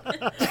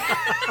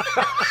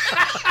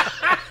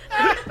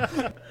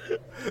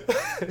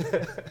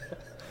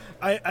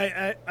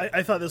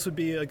 I thought this would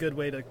be a good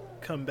way to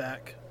come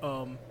back.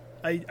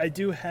 I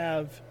do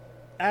have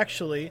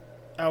actually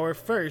our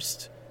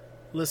first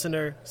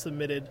listener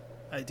submitted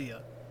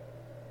idea.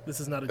 This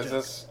is not a Is joke.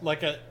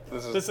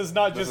 this? This is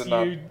not this just is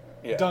not- you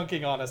yeah.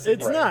 dunking on us.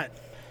 It's again.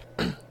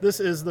 not. This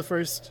is the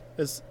first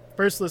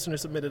listener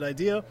submitted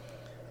idea.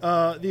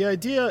 The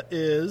idea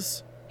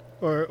is,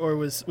 or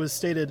was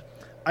stated,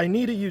 I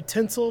need a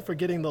utensil for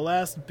getting the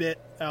last bit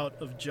out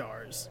of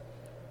jars,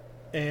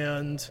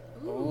 and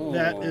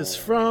that is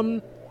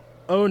from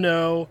Oh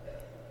No,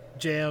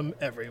 Jam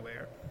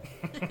Everywhere.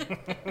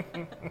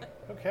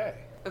 Okay.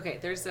 Okay,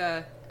 there's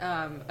a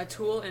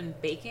tool in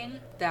baking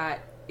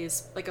that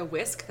is like a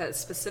whisk that's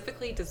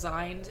specifically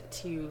designed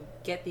to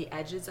get the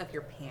edges of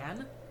your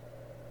pan.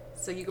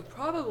 So you could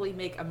probably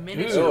make a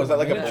miniature. Oh, is that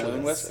like a of balloon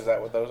those. whisk? Is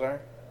that what those are?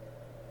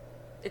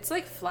 It's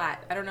like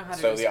flat. I don't know how to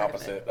So the describe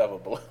opposite it. of a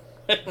balloon.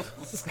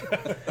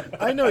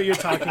 I know what you're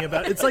talking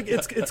about. It's like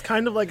it's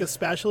kind of like a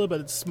spatula, but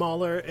it's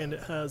smaller and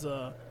it has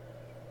and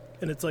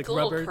it's like It's a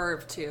little rubber.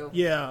 curved too.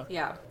 Yeah.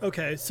 Yeah.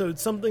 Okay, so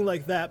it's something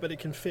like that, but it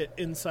can fit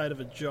inside of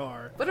a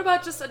jar. What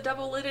about just a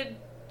double-lidded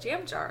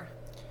jam jar?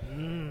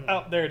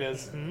 Oh, there it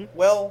is.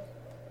 Well,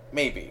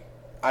 maybe.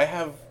 I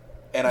have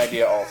an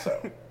idea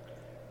also.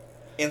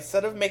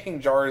 Instead of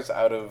making jars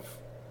out of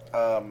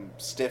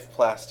stiff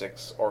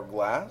plastics or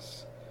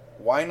glass,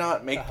 why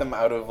not make them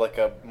out of like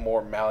a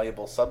more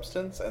malleable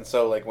substance? And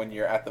so, like when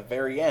you're at the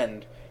very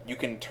end, you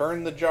can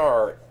turn the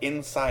jar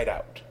inside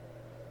out.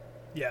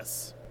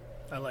 Yes,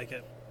 I like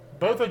it.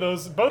 Both of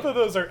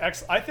those are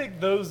I think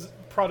those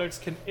products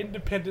can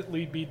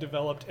independently be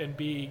developed and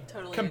be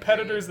Totally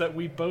competitors that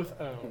we both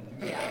own.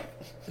 Yeah.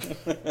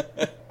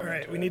 All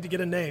right, we need to get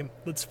a name.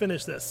 Let's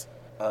finish this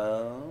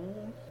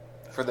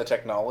For the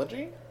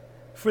technology,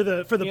 for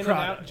the In and out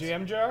product.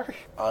 jam jar.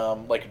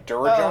 like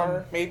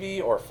Durajar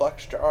maybe, or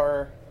Flex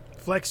Jar.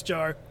 Flex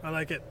jar. I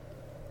like it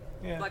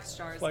Yeah. Flex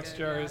jars. Flex good,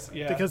 jars.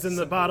 yeah. Yeah. because in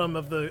the simple. bottom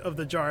of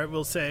the jar it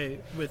will say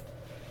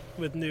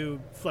with new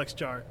flex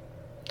jar.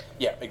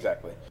 Yeah,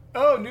 exactly.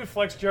 Oh, new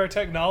flex jar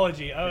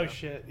technology. Oh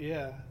shit.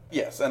 Yeah.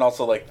 Yes, and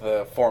also like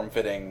the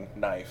form-fitting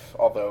knife,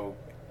 although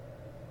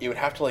it would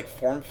have to like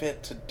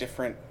form-fit to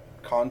different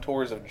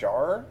contours of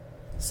jar.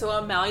 So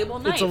a malleable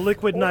knife. It's a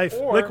liquid knife.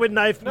 or- Liquid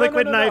knife. No,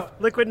 liquid no, no, knife.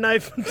 no. Liquid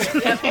knife.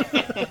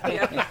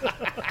 Yeah.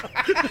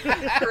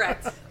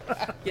 Correct.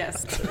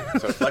 Yes.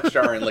 So Flex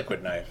Jar and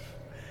Liquid Knife.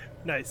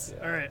 Nice.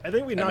 All right. I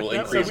think we And knocked we'll that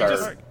increase one our out of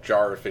the park.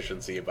 jar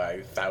efficiency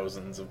by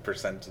thousands of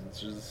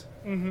percentages.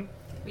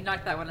 We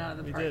knocked that one out of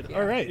the We park. did. Yeah.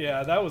 All right.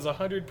 Yeah, that was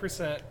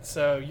 100%.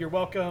 So you're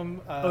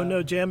welcome. Oh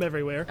no, jam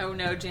everywhere. Oh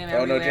no, jam Oh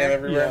everywhere. no, jam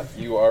everywhere.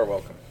 You are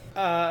welcome.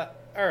 All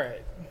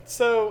right.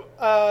 So,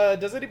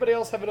 does anybody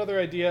else have another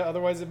idea?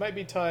 Otherwise, it might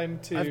be time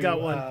to. I've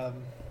got one.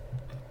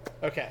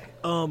 Okay.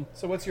 Um.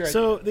 So what's your idea?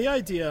 So the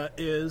idea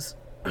is,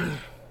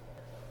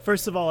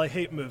 first of all, I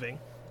hate moving,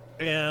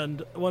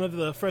 and one of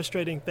the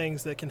frustrating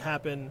things that can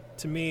happen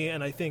to me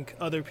and I think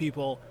other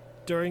people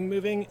during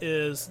moving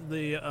is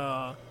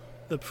the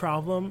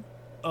problem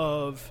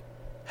of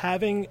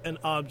having an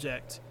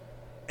object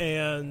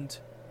and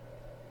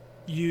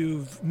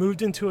you've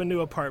moved into a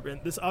new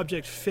apartment. This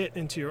object fit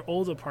into your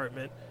old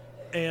apartment,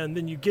 and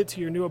then you get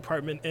to your new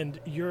apartment and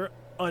you're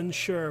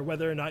unsure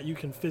whether or not you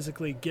can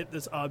physically get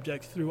this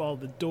object through all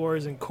the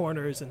doors and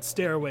corners and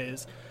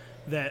stairways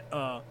that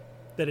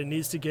it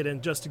needs to get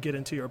in just to get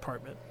into your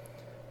apartment.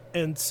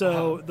 And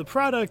so the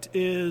product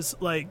is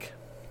like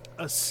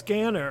a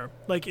scanner.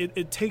 Like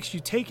it takes,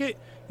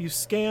 you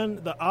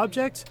scan the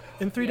object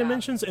in 3 Yeah.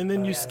 dimensions, and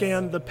then you Yes.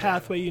 scan the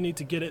pathway you need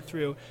to get it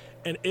through,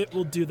 and it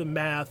will do the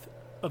math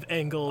of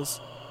angles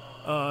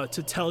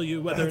to tell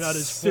you whether or not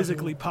it's so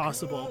physically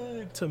possible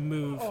good. to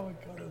move. Oh my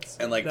god, that's so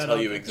And like That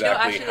tell you object.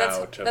 exactly actually,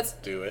 how that's-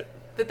 to do it.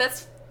 But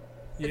it's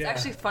Yeah.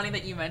 actually funny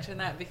that you mentioned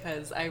that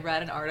because I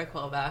read an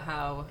article about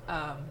how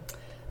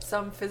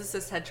some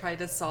physicists had tried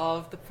to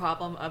solve the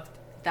problem of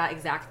that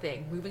exact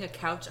thing, moving a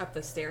couch up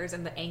the stairs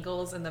and the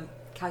angles and the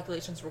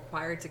calculations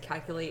required to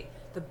calculate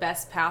the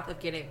best path of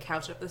getting a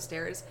couch up the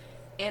stairs.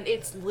 And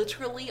it's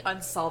literally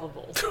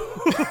unsolvable. That's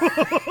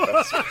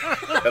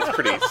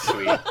pretty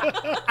sweet.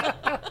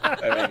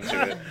 I'm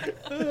into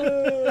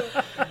it.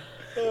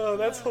 Oh,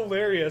 that's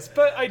hilarious.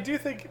 But I do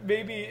think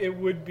maybe it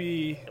would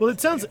be. Well,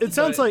 it sounds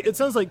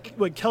But- like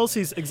what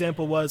Kelsey's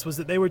example was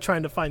that they were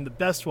trying to find the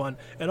best one,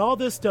 and all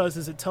this does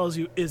is it tells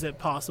you is it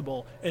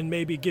possible, and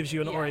maybe gives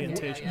you an Yeah,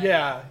 orientation. yeah.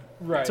 Yeah,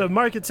 right. So,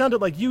 Mark, it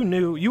sounded like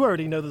you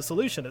already know the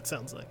solution. It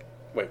sounds like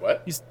Wait,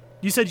 what?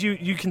 you said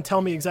you can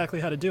tell me exactly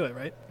how to do it,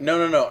 right?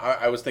 No.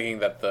 I was thinking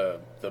that the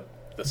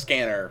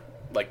scanner,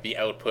 like the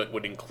output,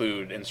 would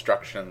include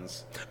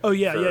instructions. Oh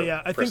yeah, for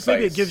yeah. I think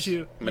maybe it precise gives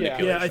you.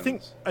 manipulations. Yeah, I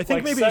think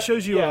Like maybe it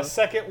shows you. Yeah,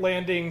 second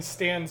landing,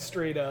 stand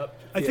straight up.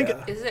 I think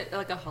Yeah. Is it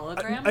like a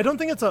hologram? I don't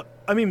think it's a.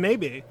 I mean,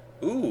 maybe.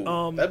 Ooh,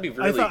 that'd be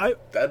I really.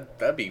 thought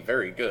that'd be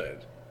very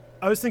good.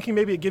 I was thinking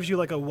maybe it gives you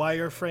like a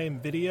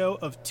wireframe video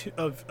of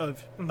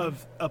Mm-hmm.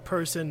 of a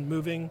person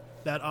moving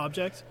that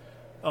object.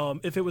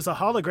 If it was a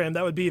hologram,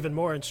 that would be even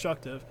more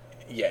instructive.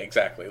 Yeah,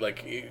 exactly.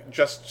 Like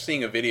just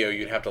seeing a video,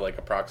 you'd have to like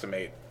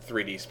approximate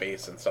 3D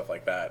space and stuff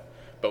like that.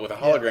 But with a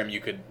hologram,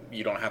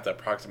 you don't have to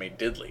approximate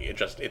diddly.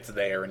 It's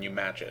there and you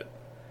match it.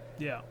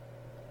 Yeah.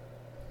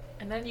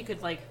 And then you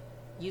could like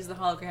use the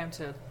hologram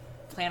to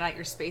plan out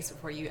your space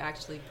before you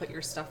actually put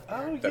your stuff there.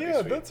 Oh That'd be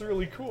yeah, sweet. that's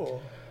really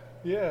cool.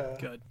 Yeah.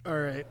 Good. All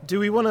right. Do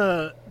we want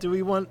a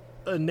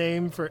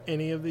name for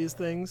any of these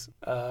things?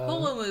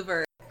 Holo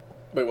mover.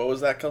 Wait, what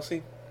was that,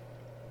 Kelsey?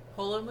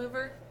 Holo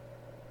mover?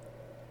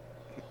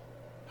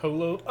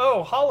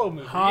 Hollow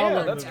Mover.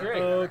 Yeah, that's Mover.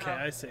 great. Okay,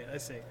 I see.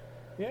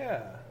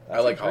 Yeah. I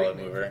that's like a great Hollow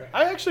name Mover. for it.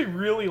 I actually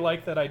really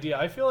like that idea.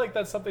 I feel like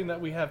that's something that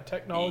we have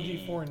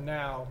technology for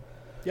now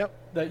Yep.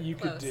 that you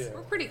could Close. do.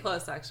 We're pretty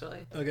close, actually.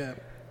 Okay.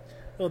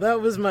 Well,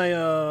 that was my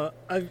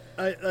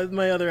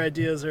my other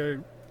ideas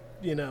are,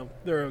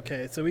 they're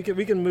okay. So we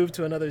can move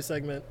to another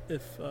segment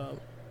if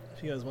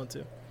you guys want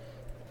to.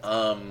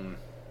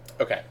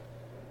 Okay.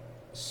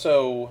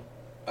 So,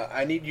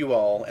 I need you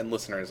all, and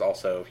listeners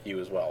also, you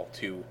as well,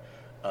 to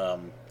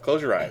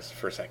close your eyes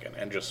for a second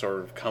and just sort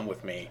of come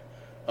with me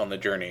on the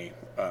journey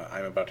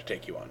I'm about to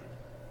take you on.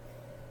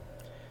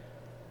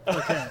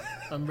 Okay,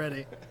 I'm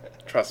ready.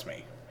 Trust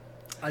me.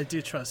 I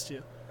do trust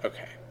you.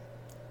 Okay.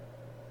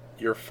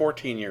 You're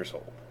 14 years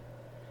old.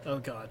 Oh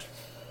God.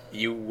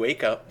 You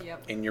wake up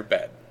Yep. in your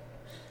bed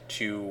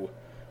to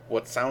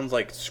what sounds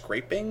like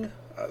scraping.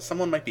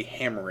 Someone might be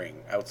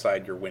hammering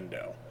outside your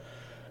window.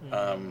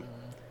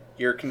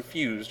 You're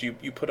confused. You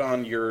put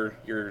on your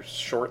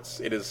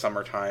shorts. It is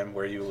summertime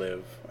where you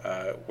live,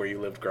 where you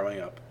lived growing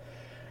up,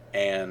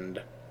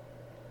 and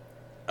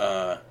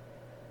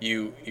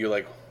you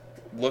like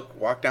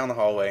walk down the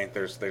hallway.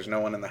 There's no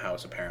one in the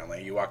house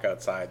apparently. You walk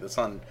outside. The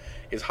sun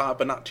is hot,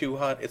 but not too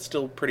hot. It's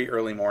still pretty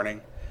early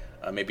morning,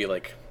 maybe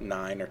like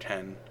 9 or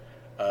 10.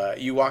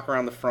 You walk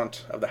around the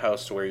front of the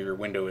house to where your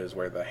window is,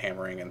 where the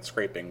hammering and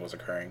scraping was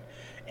occurring,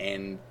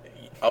 and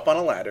up on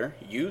a ladder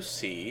you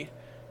see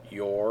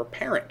your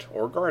parent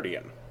or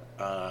guardian,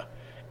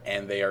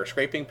 and they are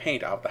scraping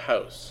paint off the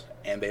house,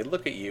 and they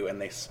look at you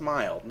and they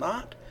smile.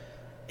 Not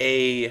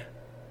a,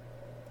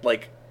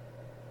 like,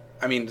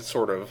 I mean,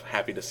 sort of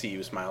happy to see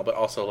you smile, but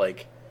also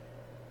like,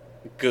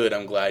 good,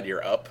 I'm glad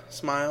you're up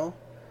smile.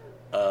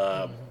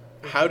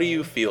 How do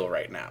you feel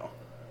right now?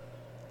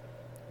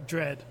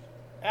 Dread.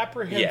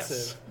 Apprehensive.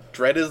 Yes.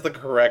 Dread is the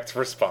correct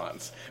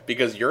response,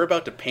 because you're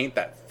about to paint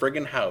that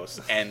friggin' house,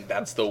 and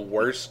that's the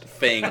worst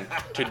thing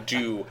to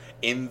do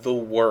in the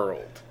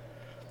world.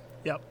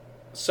 Yep.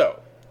 So,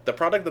 the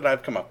product that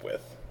I've come up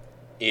with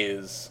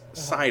is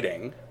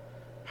siding,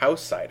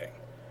 house siding,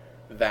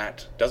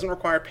 that doesn't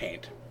require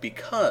paint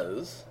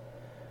because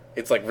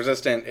it's like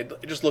resistant, it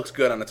just looks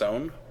good on its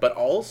own, but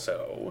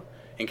also,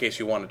 in case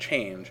you want to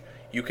change,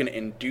 you can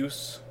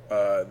induce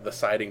the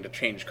siding to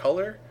change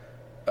color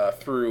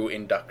through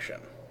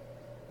induction.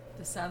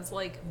 This sounds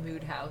like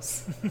Mood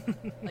House.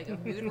 Like a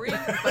mood ring,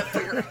 but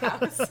for your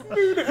house.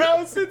 Mood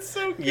House, it's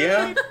so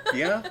good.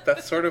 Yeah,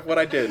 that's sort of what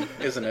I did,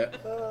 isn't it?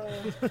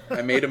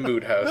 I made a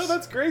mood house. No,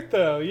 that's great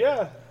though.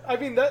 Yeah, I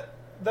mean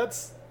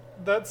that's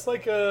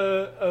like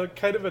a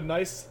kind of a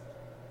nice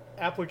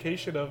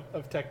application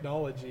of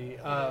technology.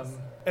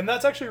 And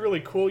that's actually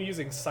really cool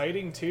using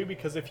siding too,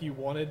 because if you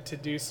wanted to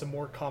do some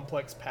more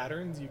complex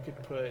patterns, you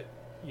could put,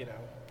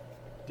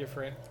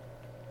 different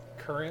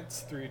currents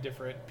through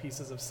different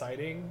pieces of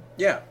siding.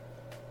 Yeah.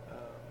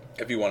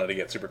 If you wanted to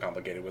get super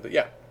complicated with it,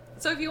 yeah.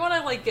 So if you want to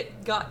like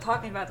get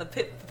talking about the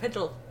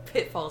potential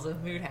pitfalls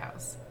of Mood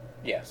House,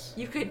 Yes.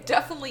 you could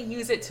definitely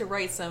use it to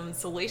write some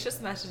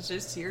salacious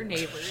messages to your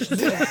neighbors. Is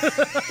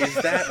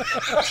that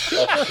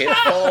a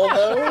pitfall,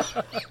 though?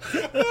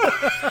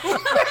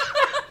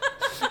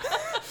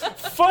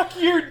 Fuck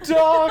Fuck your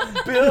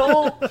dog,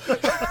 Bill.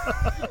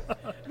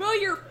 Mow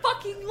your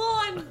fucking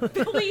lawn,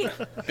 Billy.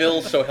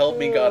 Bill, so help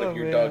me God, if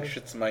your man. dog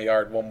shits in my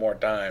yard one more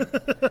time.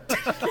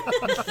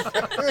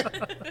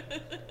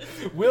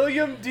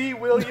 William D.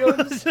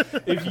 Williams,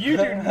 if you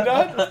do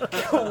not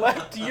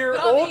collect your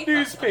old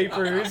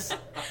newspapers,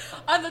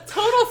 On the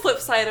total flip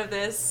side of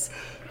this,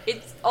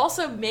 it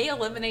also may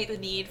eliminate the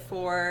need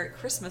for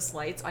Christmas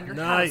lights on your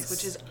Nice. house,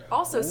 which is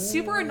also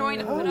super annoying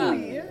to put up.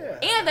 yeah.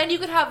 And then you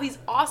could have these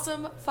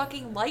awesome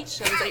fucking light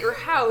shows at your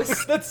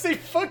house. Let's say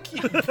fuck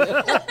you,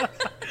 Bill.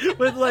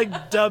 With like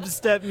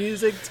dubstep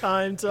music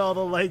timed to all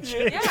the light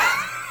changes.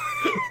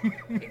 Yeah.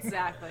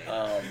 Exactly.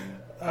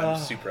 I'm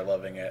super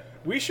loving it.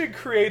 We should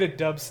create a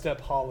dubstep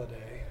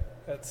holiday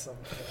at some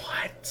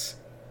point.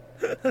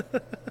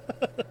 What?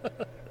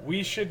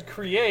 We should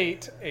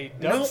create a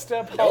No,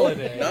 dubstep no,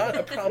 holiday. not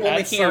a problem in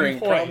At some hearing,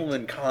 point. problem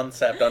in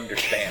concept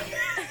understanding.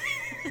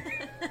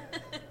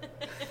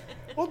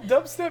 Well,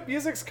 dubstep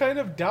music's kind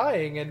of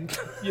dying, and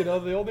you know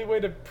the only way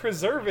to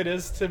preserve it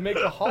is to make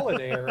a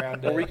holiday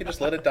around Or we it. could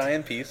just let it die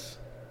in peace.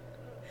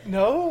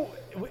 No,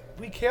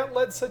 we can't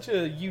let such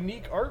a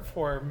unique art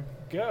form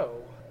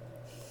go.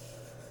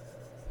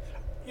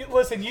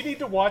 Listen, you need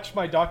to watch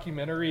my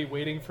documentary,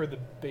 Waiting for the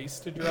Bass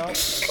to Drop.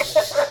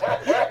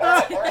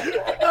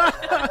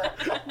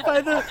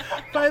 by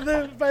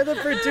the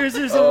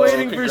producers of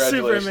Waiting for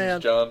congratulations,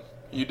 Superman. John.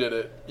 You did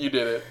it. You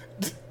did it.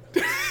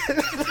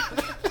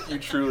 You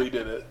truly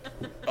did it.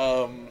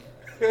 Oh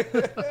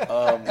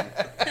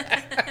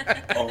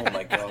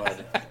my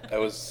god. That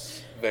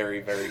was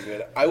very, very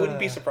good. I wouldn't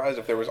be surprised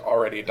if there was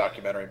already a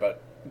documentary about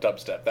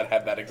dubstep that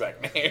had that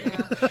exact name.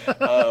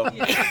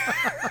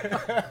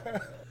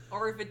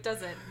 Or if it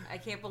doesn't, I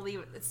can't believe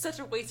it. It's such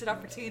a wasted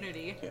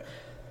opportunity. Yeah.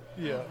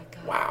 Yeah. Oh my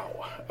God.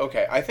 Wow.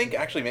 Okay, I think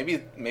actually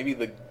maybe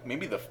the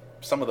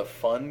some of the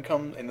fun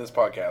come in this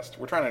podcast.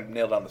 We're trying to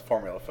nail down this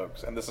formula,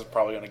 folks, and this is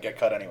probably going to get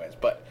cut anyways.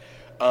 But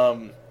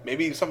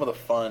maybe some of the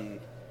fun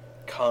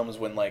comes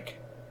when like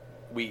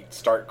we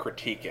start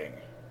critiquing,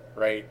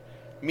 right?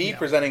 Me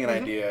presenting an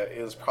idea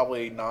is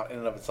probably not in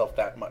and of itself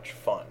that much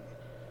fun.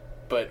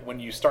 But when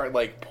you start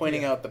like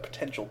pointing out the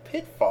potential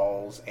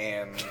pitfalls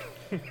and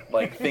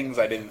like things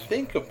I didn't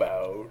think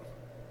about,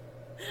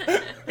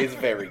 it's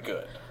very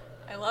good.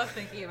 I love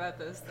thinking about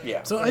those things.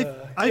 Yeah. So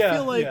I yeah,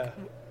 feel like, yeah.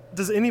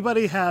 does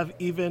anybody have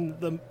even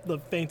the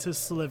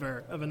faintest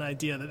sliver of an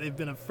idea that they've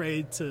been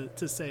afraid to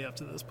say up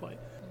to this point?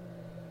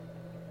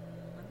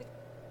 I think-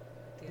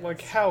 yes.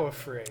 Like, how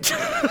afraid?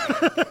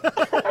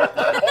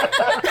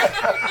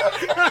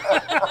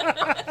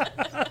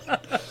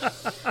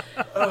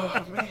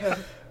 Oh man.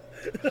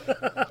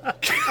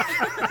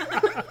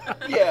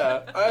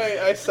 Yeah,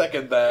 I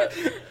second that.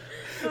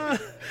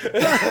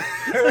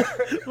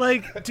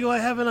 Like, do I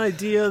have an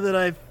idea that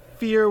I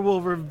fear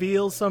will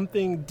reveal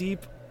something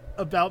deep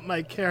about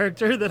my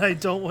character that I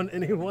don't want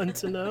anyone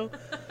to know?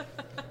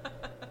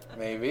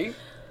 Maybe.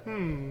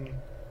 Do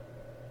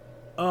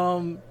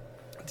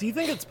you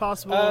think it's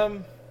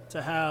possible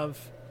to have...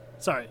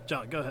 Sorry,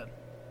 John, go ahead.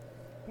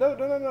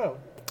 No.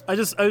 I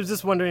was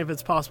just wondering if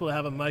it's possible to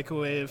have a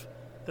microwave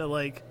that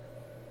like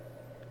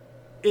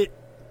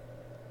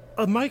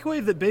a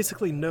microwave that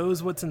basically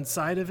knows what's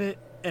inside of it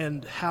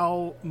and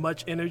how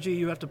much energy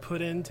you have to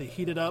put in to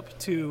heat it up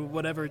to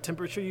whatever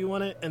temperature you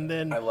want it, and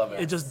then I love it.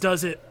 it just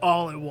does it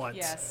all at once.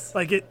 Yes.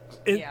 Like it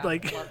Yeah,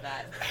 like love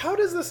that. How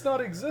does this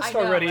not exist I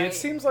know, already? right? It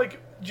seems like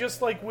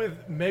just like with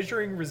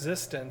measuring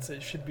resistance,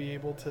 it should be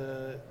able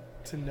to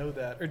know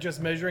that, or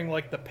just measuring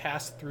like the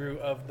pass through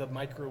of the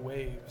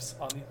microwaves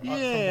on from one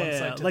Yeah,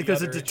 side to like the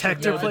there's a other. It should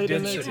detector know the plate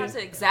in You there don't too. have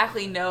to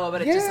exactly know,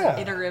 but it's just Yeah. an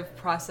iterative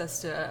process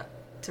to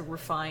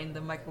refine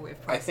the microwave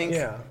I process. think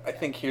Yeah.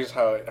 here's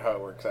how it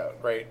works out,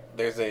 right?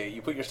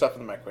 You put your stuff in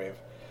the microwave,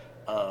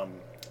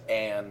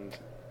 and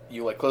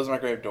you like close the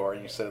microwave door,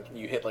 and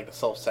you hit like the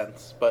self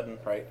sense button,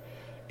 right?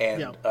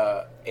 And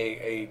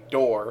a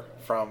door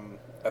from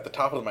at the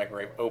top of the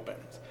microwave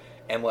opens,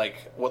 and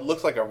like what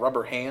looks like a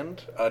rubber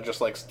hand just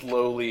like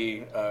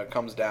slowly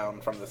comes down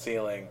from the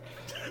ceiling,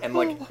 and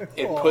like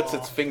it puts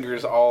its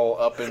fingers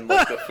all up in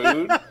like the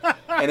food,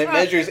 and it's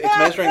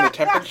measuring the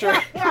temperature.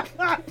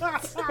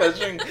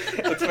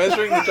 It's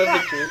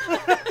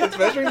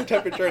measuring the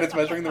temperature and it's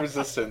measuring the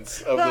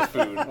resistance of the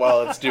food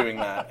while it's doing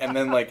that, and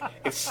then like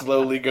it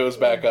slowly goes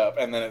back up,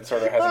 and then it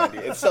sort of has an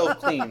idea. It self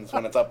cleans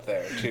when it's up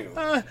there too.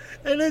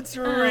 And it's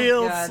Oh,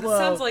 real God. slow. It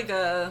sounds like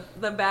the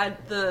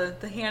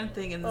hand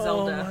thing in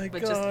Zelda, my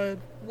but God. just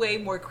way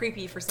more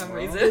creepy for some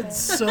reason. It's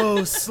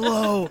so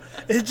slow.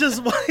 It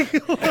just like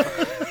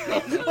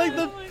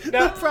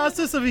the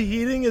process of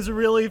heating is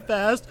really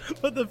fast,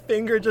 but the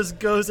finger just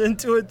goes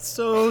into it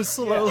so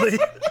slowly.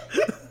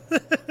 Oh,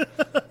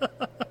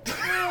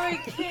 I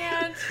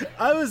can't.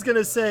 I was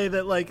gonna say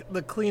that like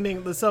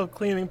the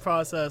self-cleaning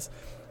process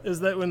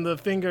is that when the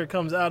finger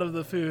comes out of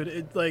the food,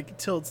 it like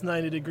tilts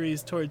 90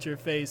 degrees towards your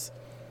face,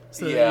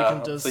 so that you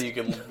can just so you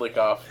can lick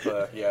off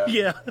the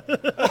yeah.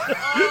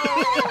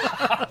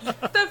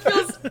 That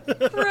feels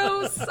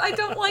gross. I I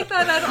don't like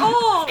that at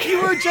all.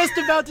 You were just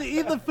about to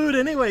eat the food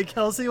anyway,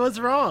 Kelsey. What's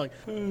wrong?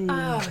 Oh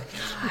god.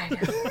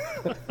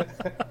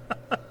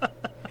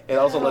 It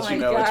also lets my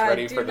you know it's God,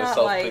 ready do for the not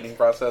self-cleaning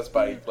process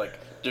by like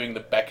doing the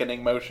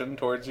beckoning motion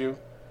towards you.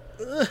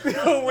 Oh, the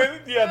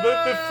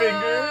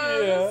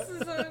finger. Yeah. This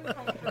is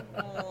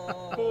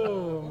uncomfortable.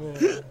 Oh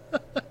man.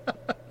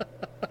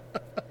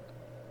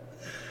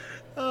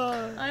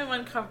 I'm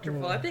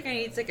uncomfortable. I think I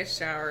need to take a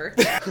shower.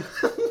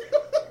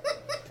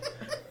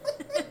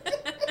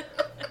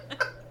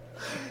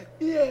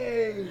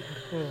 Yay!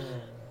 Oh,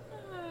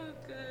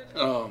 good.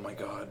 Oh my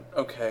god.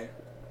 Okay.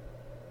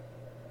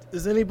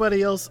 Is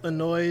anybody else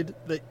annoyed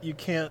that you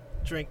can't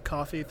drink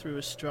coffee through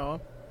a straw?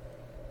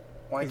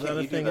 Why Is can't that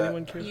a you thing do that?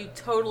 anyone cares? You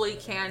totally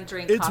can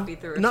drink It's coffee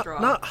through a not, straw.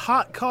 not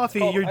hot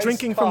coffee. Oh, You're iced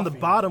drinking from the coffee.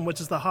 bottom,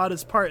 which is the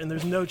hottest part, and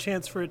there's no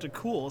chance for it to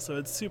cool, so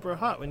it's super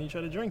hot when you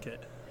try to drink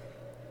it.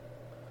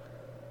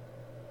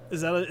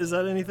 Is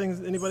that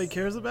anything anybody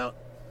cares about?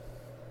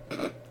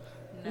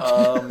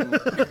 Nah.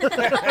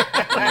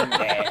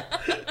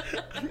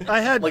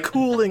 I had Like-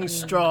 cooling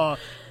straw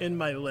in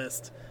my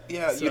list.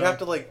 Yeah, So- you'd have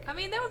to like. I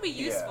mean, that would be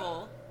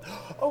useful.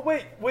 Oh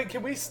wait,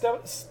 can we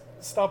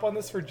stop on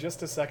this for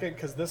just a second?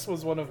 Because this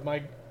was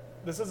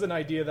this is an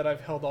idea that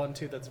I've held on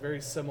to that's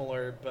very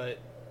similar, but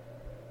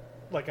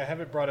like I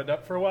haven't brought it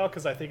up for a while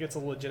because I think it's a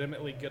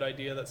legitimately good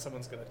idea that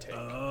someone's going to take.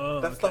 Oh,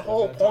 That's the okay.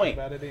 whole I'm gonna talk point.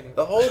 about it anyway.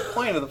 The whole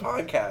point of the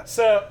podcast.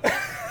 So,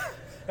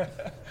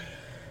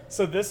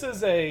 so this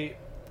is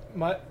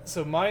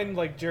mine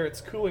like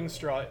Jarrett's cooling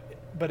straw,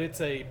 but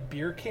it's a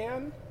beer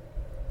can,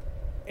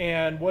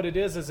 and what it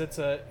is it's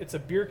a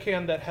beer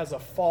can that has a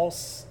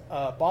false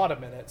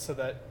bottom in it, so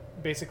that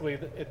basically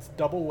it's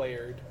double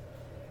layered,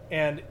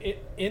 and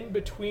in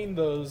between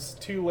those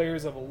two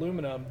layers of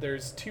aluminum,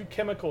 there's two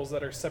chemicals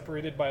that are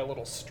separated by a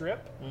little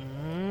strip,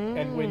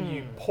 and when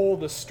you pull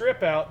the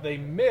strip out, they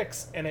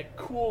mix and it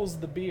cools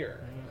the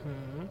beer.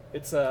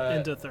 It's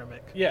a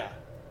Endothermic. yeah.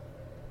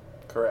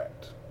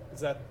 Correct. Is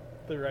that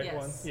the right Yes.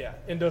 one? Yeah,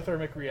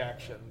 endothermic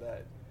reaction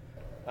that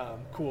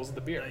cools the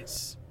beer.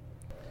 Nice.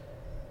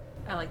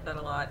 I like that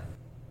a lot.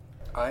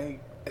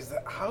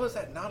 How is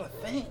that not a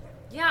thing?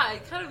 Yeah,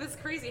 it kind of is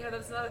crazy how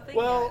that's not a thing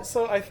Well, yet.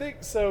 so I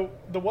think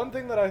the one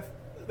thing that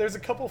there's a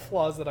couple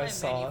flaws that I And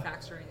saw.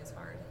 manufacturing is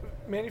hard.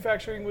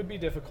 Manufacturing would be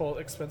difficult,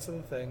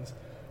 expensive things.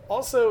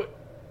 Also,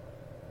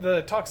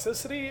 the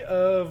toxicity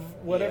of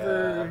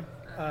whatever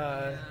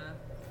Yeah.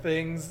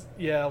 things,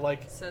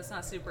 like So it's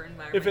not super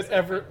environmentally if it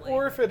ever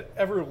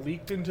friendly.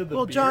 leaked into the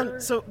Well, beer. John,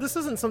 so this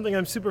isn't something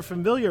I'm super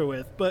familiar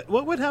with, but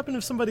what would happen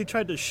if somebody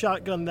tried to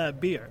shotgun that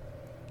beer?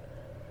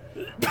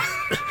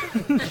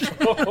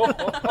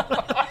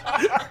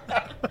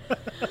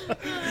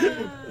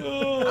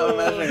 I'm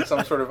imagining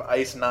some sort of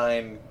Ice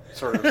 9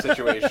 sort of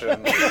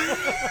situation.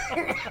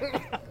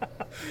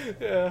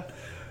 yeah.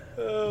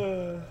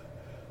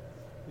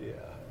 Yeah.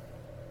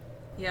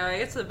 Yeah, I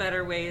guess the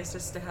better way is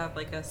just to have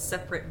like a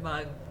separate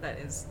mug that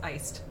is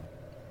iced.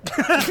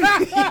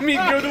 You mean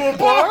go to a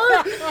bar?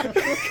 Cut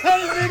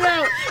it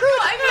out!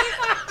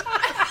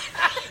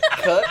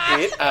 Cut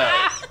it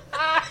out.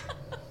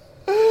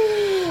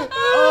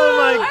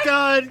 Oh my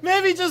god!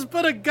 Maybe just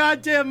put a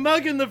goddamn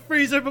mug in the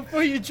freezer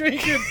before you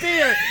drink your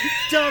beer,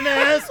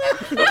 dumbass!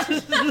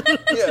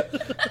 Yeah.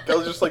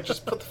 They'll just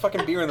put the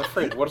fucking beer in the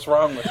fridge. What's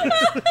wrong with you?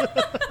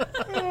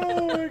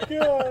 Oh my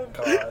god.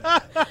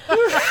 God. I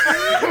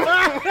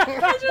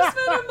just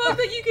meant a mug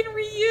that you can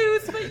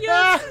reuse, but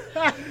yes.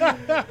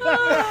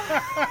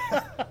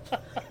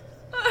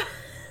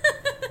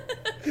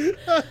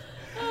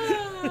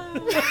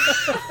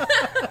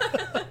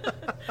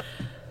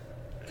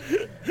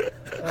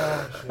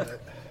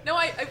 No,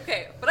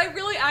 okay. What I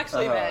really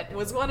actually meant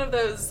was one of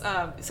those.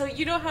 So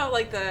you know how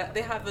like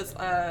they have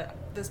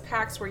those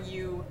packs where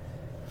you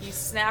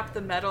snap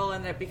the metal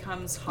and it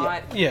becomes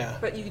hot. Yeah.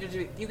 But you could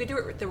do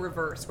it with the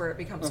reverse where it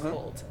becomes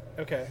cold,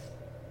 Okay.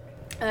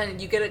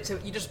 and you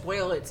just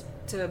boil it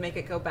to make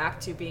it go back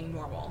to being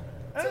normal.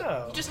 So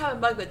Oh. you just have a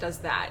mug that does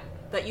that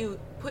you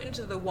put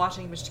into the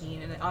washing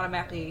machine and it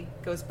automatically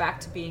goes back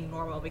to being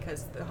normal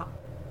because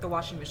the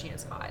washing machine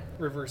is hot.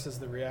 Reverses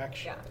the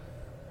reaction. Yeah.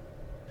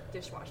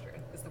 Dishwasher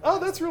is the Oh,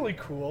 word. that's really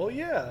cool.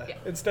 Yeah. Yeah.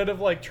 Instead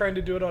of like trying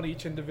to do it on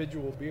each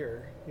individual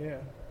beer. Yeah.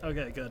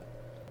 Okay, good.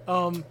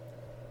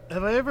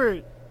 Have I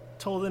ever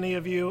told any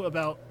of you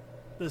about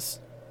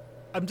this?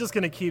 I'm just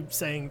gonna keep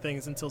saying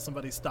things until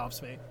somebody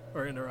stops me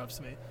or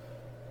interrupts me.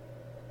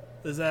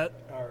 Is that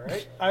All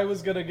right. I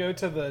was gonna go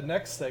to the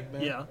next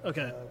segment. yeah?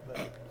 Okay, But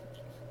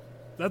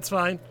that's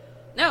fine.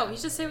 No, you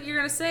just say what you're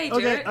gonna say,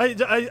 Okay,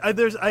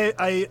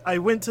 Jarrett. I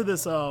went to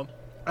this.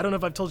 I don't know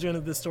if I've told you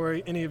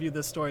any of you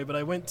this story, but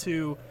I went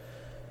to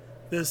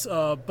this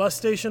bus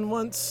station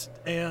once,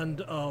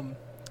 and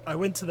I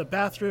went to the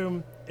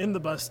bathroom in the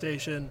bus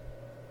station,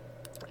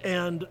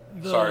 and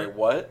Sorry,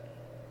 what?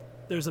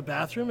 there's a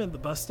bathroom in the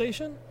bus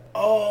station.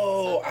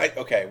 Oh,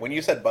 okay. When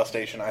you said bus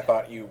station, I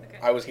thought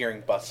I was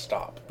hearing bus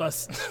stop.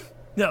 Bus,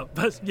 no,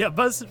 bus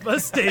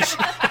station.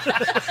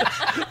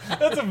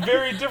 that's a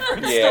very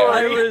different Yeah.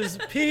 I story. was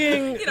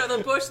peeing. You know,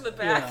 the bush in the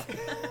back.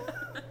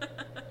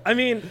 I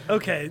mean,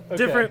 okay,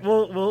 different.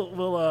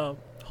 We'll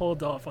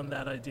hold off on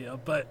that idea.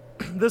 But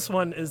this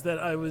one is that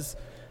I was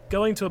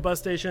going to a bus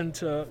station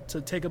to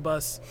take a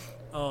bus,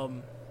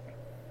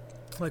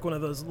 like one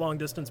of those long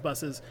distance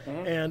buses,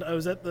 and I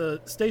was at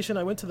the station.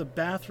 I went to the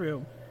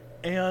bathroom,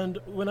 and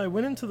when I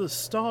went into the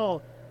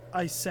stall,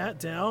 I sat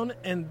down,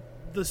 and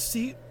the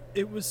seat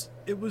it was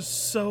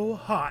so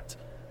hot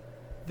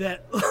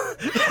that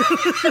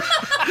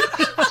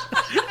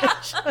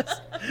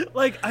just,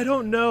 like, I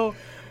don't know.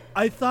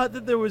 I thought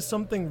that there was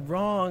something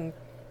wrong.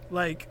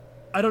 Like,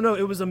 I don't know.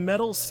 It was a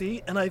metal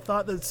seat, and I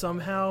thought that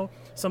somehow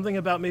something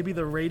about maybe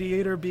the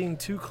radiator being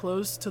too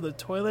close to the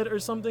toilet or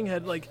something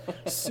had like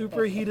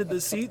superheated the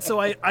seat. So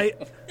I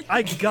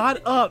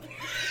got up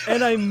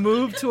and I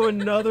moved to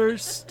another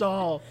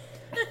stall.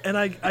 And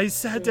I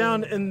sat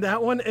down in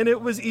that one, and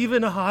it was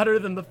even hotter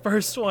than the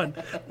first one.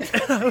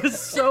 And I was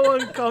so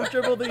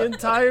uncomfortable the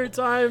entire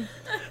time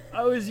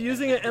I was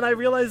using it. And I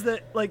realized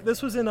that like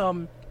this was in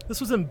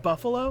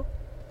Buffalo,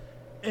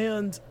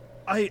 and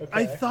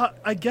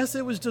I guess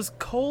it was just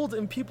cold,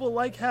 and people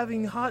like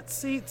having hot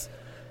seats.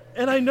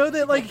 And I know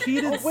that like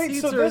heated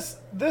seats are...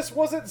 this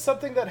wasn't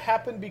something that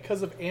happened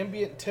because of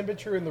ambient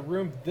temperature in the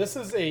room. This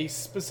is a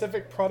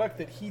specific product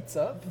that heats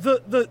up.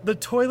 The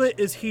toilet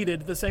is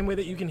heated the same way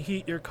that you can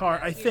heat your car,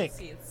 I think.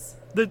 Seats.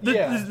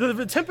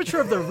 The temperature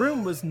of the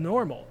room was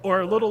normal,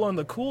 or a little on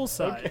the cool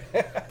side,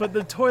 but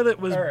the toilet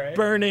was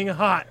burning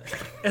hot,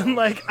 and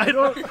like I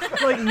don't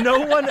like no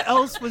one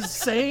else was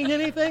saying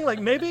anything. Like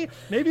maybe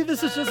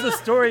this is just a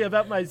story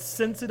about my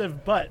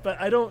sensitive butt,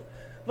 but I don't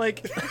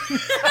like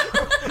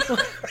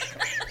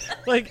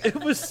like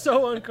it was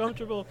so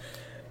uncomfortable.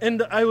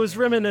 And I was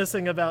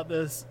reminiscing about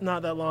this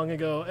not that long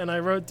ago, and I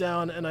wrote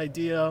down an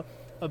idea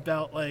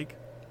about like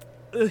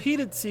a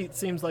heated seat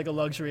seems like a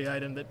luxury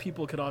item that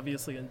people could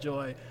obviously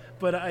enjoy,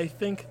 but I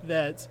think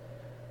that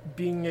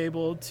being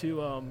able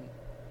to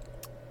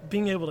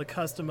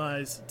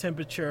customize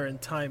temperature and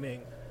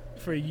timing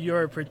for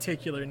your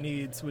particular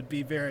needs would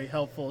be very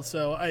helpful.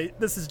 So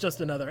this is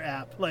just another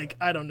app. Like,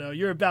 I don't know,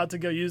 you're about to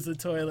go use the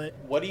toilet.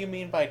 What do you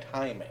mean by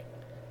timing?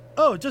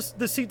 Oh, just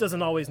the seat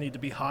doesn't always need to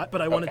be hot,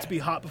 but I want it to be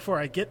hot before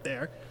I get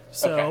there.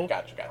 So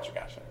okay,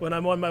 gotcha. When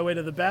I'm on my way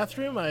to the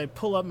bathroom, I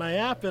pull up my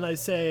app and I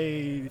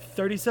say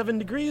 37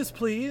 degrees,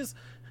 please.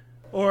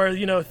 Or,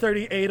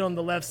 38 on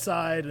the left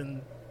side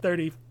and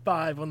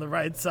 35 on the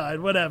right side,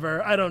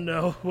 whatever. I don't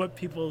know what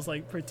people's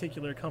like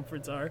particular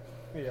comforts are.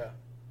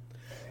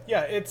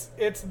 Yeah, it's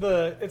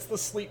the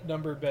sleep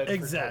number bed.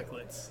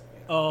 Exactly.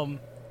 For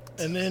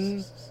and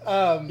then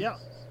yeah.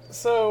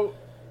 So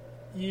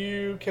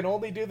you can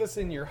only do this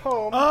in your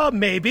home.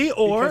 Maybe,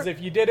 or because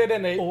if you did it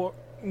in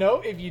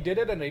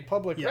a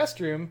public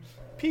restroom,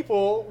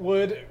 people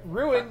would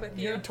ruin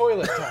your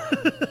toilet time.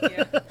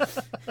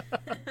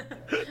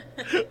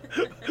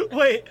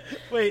 Wait.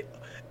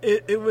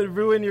 It would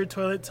ruin your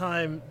toilet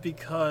time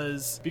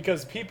because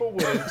people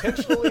would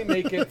intentionally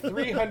make it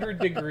 300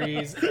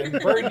 degrees and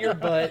burn your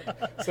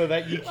butt so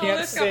that you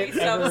can't sit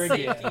ever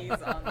again.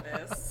 Safeties on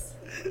this.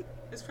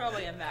 There's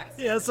probably a max.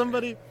 Yeah,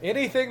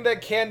 anything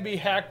that can be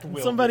hacked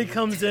will. Somebody be.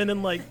 comes in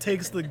and like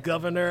takes the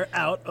governor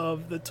out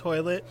of the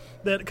toilet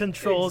that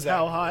controls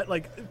how hot,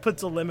 like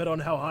puts a limit on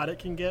how hot it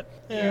can get.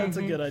 Yeah, that's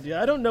a good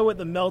idea. I don't know what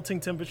the melting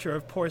temperature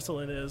of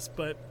porcelain is,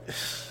 but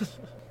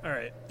all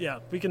right, yeah,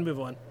 we can move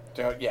on.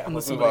 So, yeah,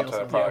 let's move on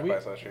to product by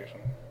association.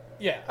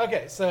 Yeah,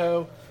 okay,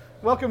 so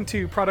welcome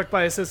to Product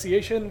by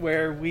Association,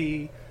 where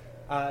we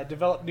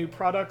develop new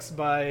products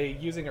by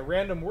using a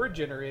random word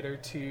generator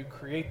to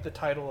create the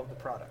title of the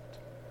product.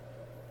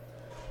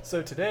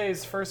 So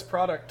today's first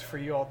product for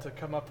you all to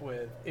come up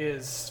with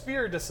is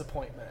Sphere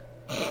Disappointment.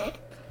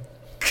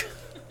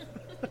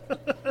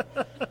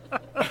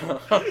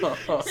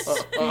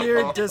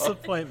 Sphere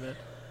Disappointment.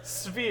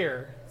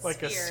 Sphere,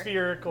 like a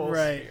spherical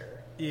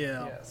sphere.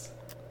 Yeah. Yes.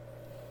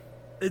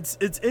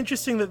 It's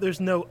interesting that there's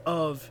no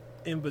of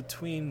in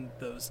between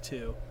those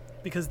two,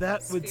 because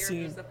that would Sphere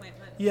seem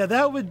disappointment. Yeah,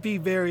 that would be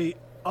very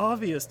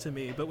obvious to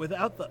me, but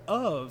without the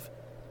of,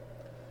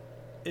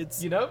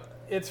 it's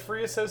it's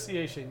free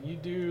association. You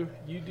do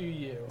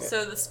you.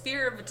 So the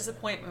sphere of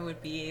disappointment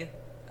would be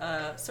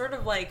sort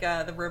of like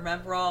the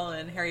Remember All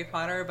in Harry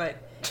Potter, but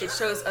it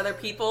shows other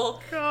people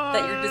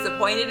that you're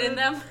disappointed in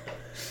them.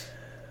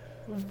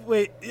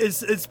 Wait,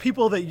 it's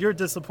people that you're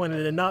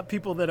disappointed in, not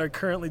people that are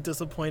currently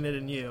disappointed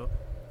in you.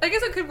 I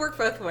guess it could work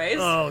both ways.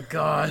 Oh,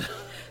 God.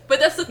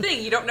 But that's the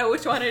thing, you don't know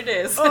which one it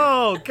is.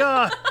 Oh,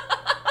 God.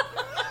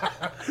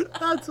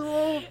 That's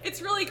old. It's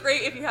really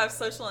great if you have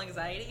social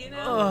anxiety,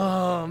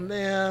 Oh,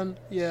 man.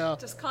 Yeah.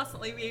 Just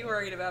constantly being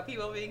worried about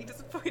people being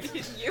disappointed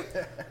in you.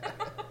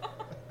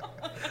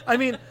 I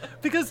mean,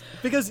 because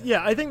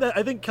yeah, I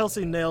think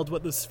Kelsey nailed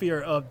what the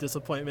sphere of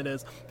disappointment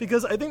is.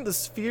 Because I think the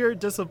sphere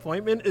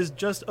disappointment is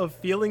just a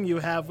feeling you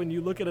have when you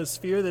look at a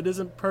sphere that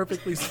isn't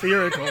perfectly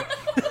spherical.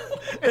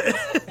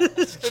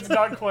 It's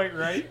not quite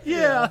right.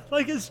 Yeah,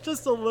 like it's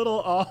just a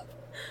little off.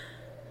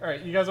 All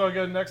right, you guys want to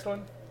go to the next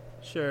one?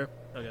 Sure.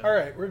 Okay. All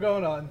right, we're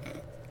going on.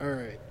 All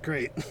right,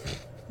 great.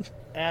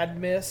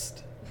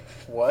 Admist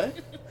What?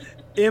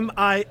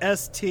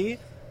 M-I-S-T.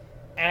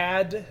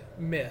 Add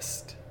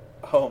mist.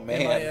 Oh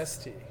man.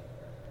 M-I-S-T.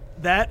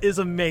 That is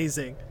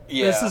amazing.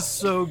 Yeah. This is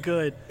so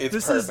good. It's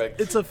this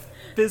perfect. It's a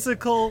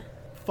physical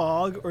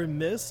fog or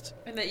mist.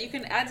 And that you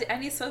can add to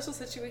any social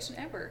situation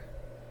ever.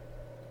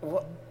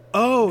 What?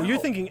 Oh, No. you're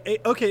thinking...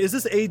 okay, is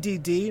this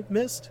ADD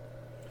mist?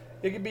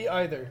 It could be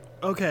either.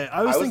 Okay,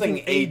 I I was was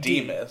thinking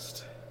thinking AD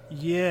mist.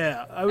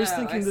 Yeah, I was Oh,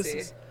 thinking I this see.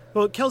 is...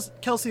 Well,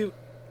 Kelsey,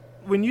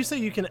 when you say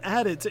you can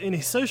add it to any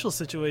social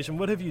situation,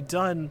 what have you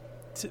done?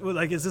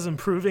 Like, is this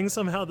improving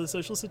somehow the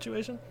social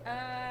situation?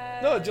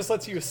 No, it just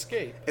lets you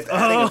escape. It's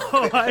adding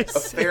Oh, I a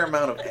see. fair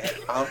amount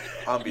of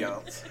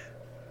ambiance.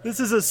 This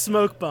is a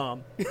smoke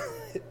bomb.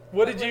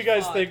 What did you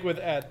guys fog. think with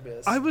add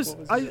mist? I What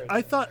I your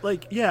idea? thought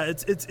like yeah,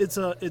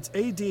 it's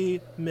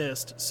AD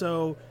mist,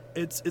 so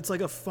it's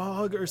like a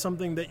fog or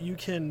something that you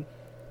can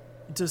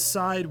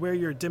decide where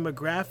your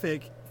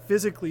demographic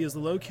physically is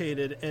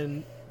located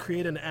and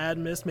create an ad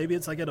mist. Maybe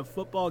it's like at a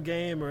football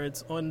game or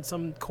it's on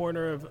some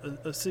corner of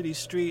a city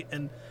street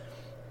and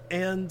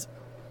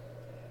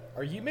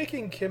Are you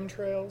making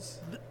chemtrails?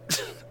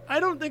 I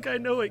don't think I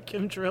know what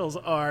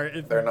chemtrails are.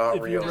 If They're not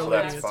if real, you're so Don't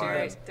that's ask, fine.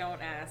 Jared.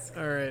 Don't ask.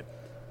 All right.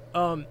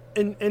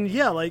 And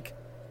yeah, like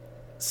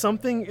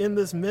something in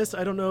this mist.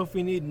 I don't know if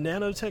we need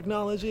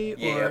nanotechnology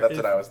Yeah, or that's if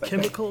what I was thinking.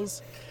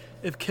 chemicals.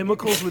 If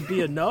chemicals would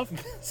be enough,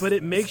 but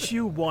it makes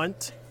you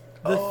want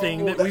the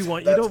thing that we that's-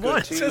 want you to that's good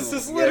want. too. This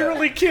is Yeah.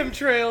 literally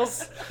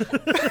chemtrails.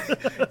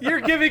 You're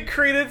giving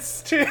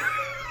credence to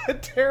a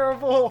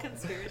terrible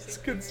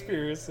Conspiracy.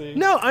 conspiracy.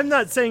 No, I'm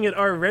not saying it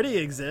already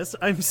exists.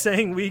 I'm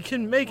saying we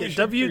can make We it.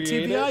 should create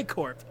WTBI it.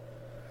 Corp.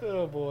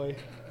 Oh boy.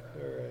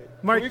 All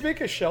right. Mark- Can we make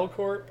a shell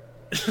corp?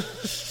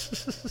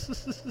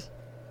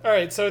 All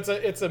right. So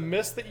it's a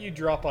mist that you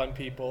drop on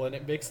people and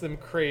it makes them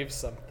crave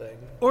something.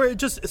 Or it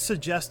just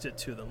suggest it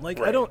to them. Like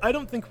Right. I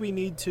don't think we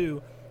need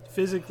to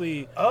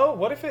physically. Oh,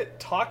 what if it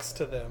talks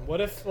to them?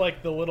 What if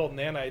like the little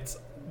nanites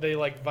they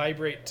like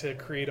vibrate to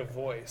create a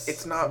voice?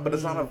 It's not, but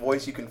it's not a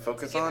voice you can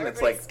focus Give on. It's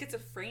everybody like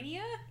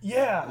schizophrenia?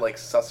 yeah, like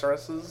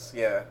susurruses.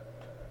 Yeah.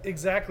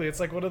 exactly. It's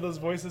like one of those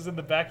voices in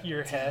the back of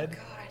your head.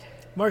 God.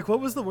 Mark, what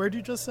was the word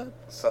you just said?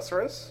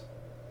 Susurrus?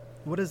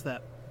 What is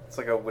that? It's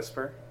like a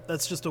whisper.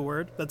 That's just a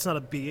word. That's not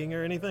a being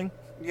or anything.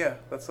 Yeah,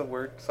 that's the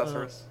word.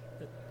 Susurrus.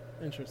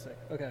 Interesting.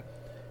 Okay.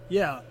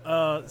 Yeah,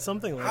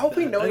 something like How have that.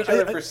 we known each I-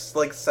 other for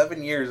like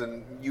 7 years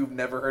and you've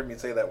never heard me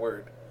say that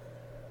word?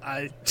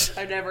 I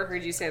I've never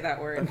heard you say that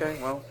word. Okay,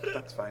 well,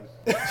 that's fine.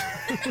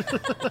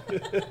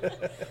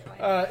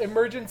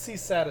 Emergency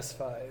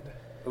satisfied.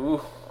 Ooh.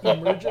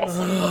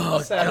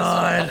 Emergency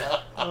satisfied.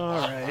 all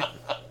right.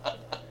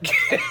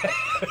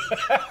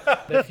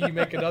 If you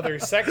make another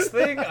sex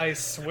thing, I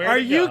swear. Are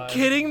to you God.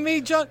 kidding me,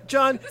 John?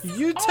 John,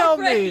 you tell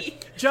me. already-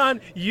 John,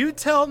 you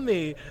tell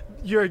me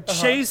your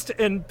chaste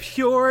and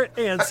pure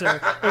answer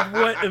of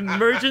what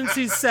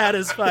emergency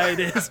satisfied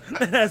is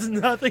that has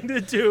nothing to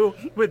do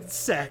with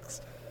sex.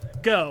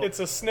 Go. It's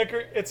a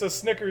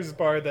Snickers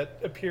bar that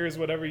appears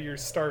whenever you're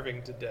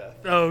starving to death.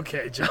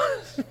 Okay, John.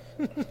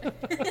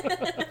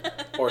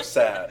 Or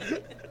sad.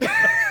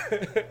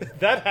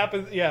 That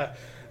happens. Yeah,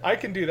 I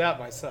can do that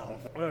myself.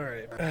 All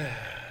right.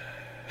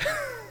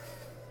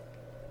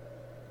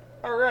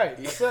 All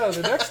right. So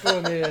the next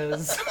one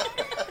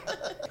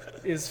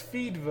is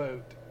feed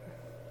vote.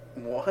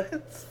 What?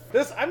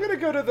 This I'm gonna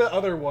go to the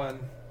other one.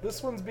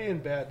 This one's being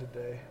bad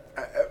today.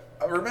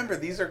 Remember,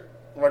 these are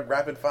like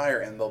rapid fire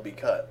and they'll be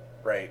cut,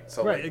 right?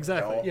 So Right, like,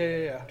 exactly. don't-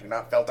 Yeah. Do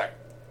not filter.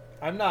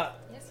 I'm not.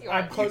 Yes, you are.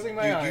 I'm closing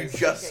my you, eyes. You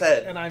just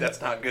said And I'm-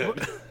 that's not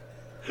good.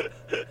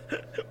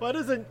 What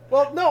is it?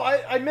 Well, no,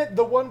 I meant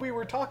the one we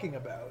were talking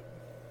about.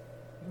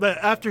 But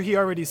after he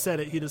already said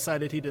it, he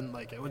decided he didn't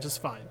like it, which is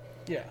fine.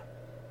 Yeah.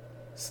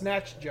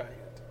 Snatch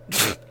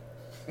Giant.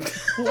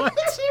 What?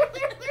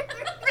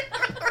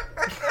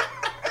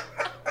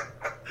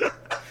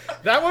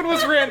 That one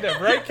was random,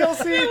 right,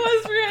 Kelsey? It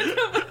was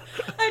random.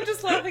 I'm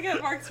just laughing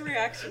at Mark's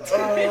reaction to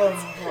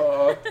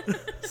Oh.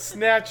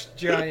 Snatch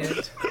Giant.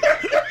 it.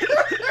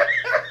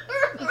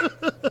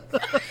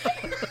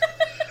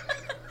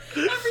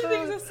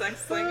 Everything's a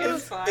sex thing.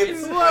 It's fine.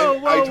 It's- Whoa,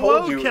 whoa, I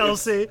told whoa, you, it's-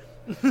 Kelsey.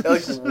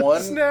 Like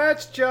one,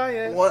 Snatch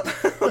Giant. one,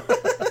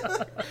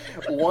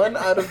 1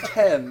 out of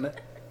 10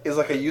 is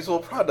like a usable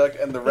product,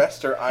 and the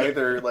rest are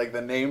either like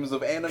the names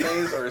of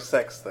animes or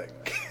sex things.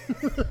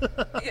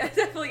 Yeah, it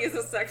definitely is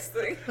a sex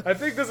thing. I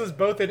think this is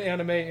both an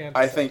anime and.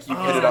 I think you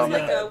hit it Oh, on It's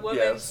the like a head.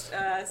 woman's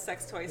Yes,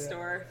 sex toy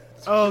store.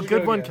 Oh, Should we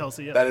good go one, again?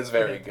 Kelsey. Yeah. that is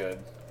very Okay. good.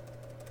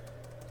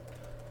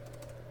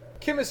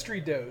 Chemistry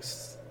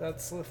dose.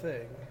 That's the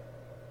thing.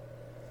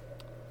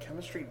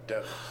 Chemistry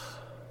dose.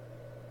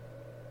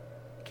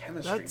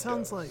 Chemistry. That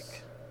sounds dose.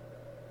 like.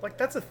 Like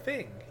that's a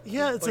thing.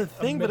 Yeah, it's Like a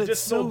thing, but it's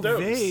so medicinal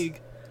dose.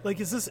 vague. Like,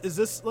 is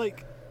this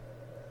like?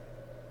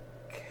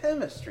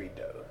 chemistry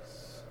dose.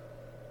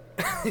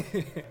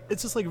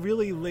 It's just like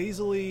really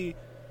lazily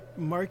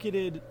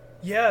marketed.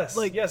 Yes.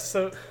 Like- yes.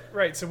 So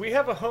right. So we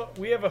have a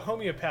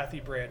homeopathy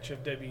branch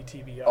of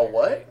WTBI. A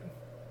what? right?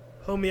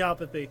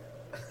 Homeopathy.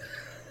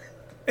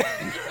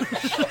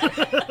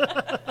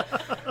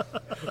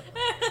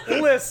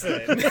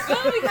 Listen.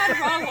 Oh, we had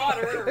raw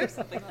water or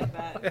something like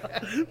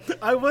that.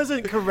 I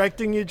wasn't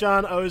correcting you,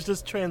 John. I was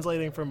just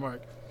translating for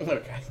Mark.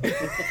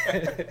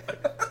 Okay.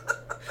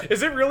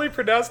 Is it really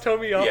pronounced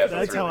homeopathy? Yes,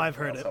 That's it's how really I've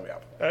heard it.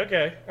 homeopathy.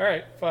 Okay. All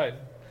right. Fine.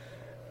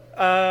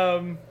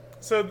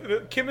 So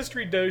the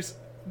chemistry dose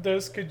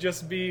could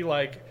just be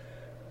like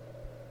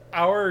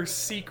our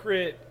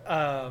secret,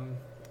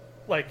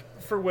 like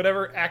for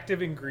whatever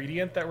active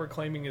ingredient that we're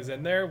claiming is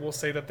in there. We'll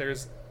say that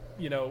there's,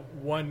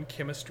 one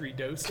chemistry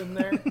dose in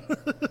there.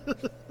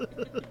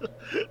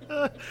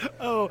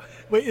 Oh,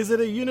 wait, is it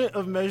a unit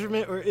of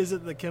measurement or is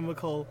it the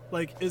chemical?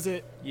 Like, is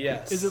it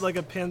Yes. is it like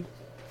a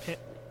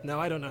no,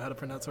 I don't know how to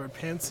pronounce the word.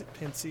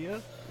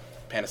 Panacea?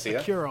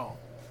 Panacea? Cure-all.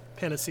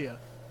 Panacea.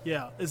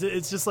 Yeah.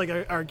 It's just like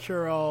our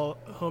cure-all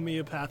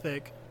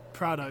homeopathic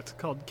product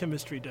called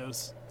chemistry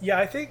dose. Yeah,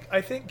 I think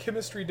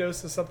chemistry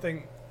dose is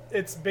something.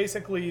 It's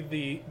basically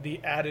the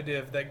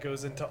additive that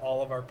goes into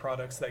all of our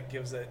products that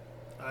gives it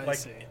I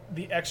see.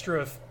 the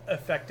extra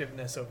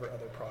effectiveness over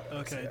other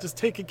products. Okay, yeah. just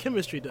take a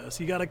chemistry dose.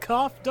 You got a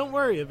cough? Don't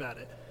worry about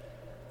it.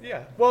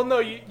 Yeah. Well, no,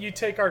 you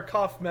take our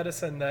cough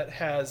medicine that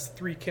has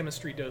 3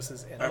 chemistry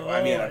doses in it.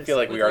 I mean, I feel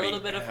like With we a already little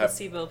bit of have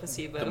placebo.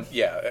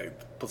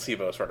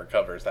 placebo sort of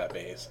covers that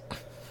base.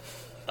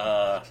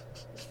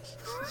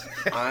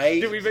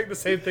 Did we make the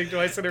same thing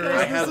twice in a row?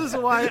 I have- This is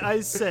why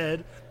I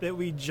said that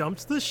we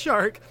jumped the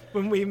shark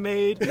when we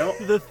made No.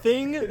 the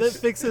thing that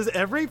fixes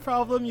every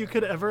problem you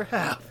could ever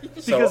have.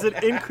 Because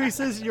it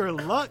increases your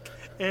luck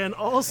and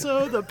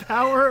also the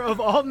power of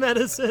all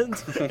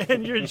medicines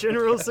and your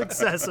general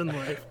success in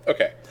life.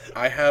 Okay,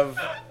 I have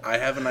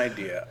an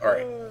idea. All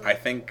right, I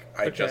think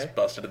I Okay. just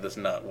busted this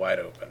nut wide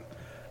open.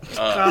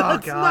 Oh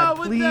That's not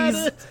what that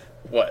is.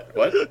 What?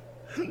 What?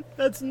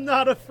 That's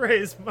not a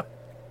phrase, Mark.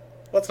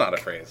 What's not a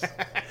phrase?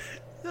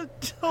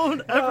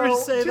 Don't ever No,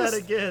 say that just-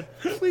 again.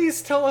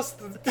 Please tell us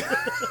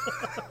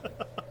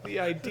the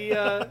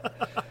idea.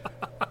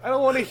 I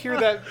don't want to hear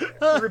that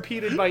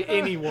repeated by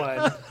anyone.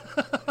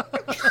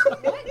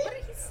 What did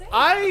he say?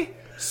 I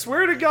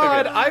swear to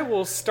God, Okay. I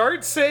will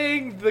start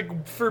saying the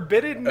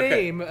forbidden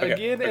name okay,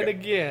 again and okay.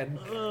 again.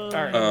 All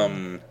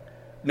right.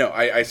 No,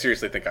 I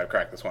seriously think I've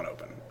cracked this one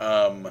open.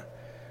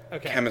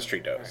 Okay.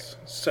 Chemistry dose.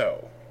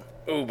 So,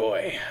 oh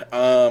boy.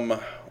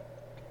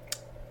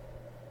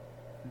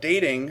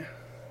 Dating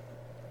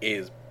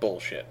is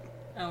bullshit.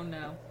 Oh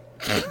no.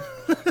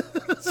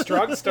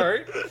 Strong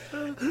start.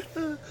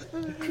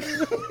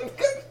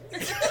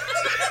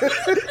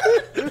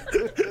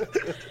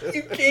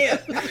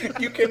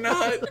 You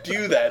cannot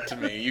do that to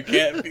me. You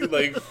can't be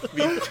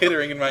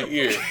tittering in my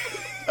ear.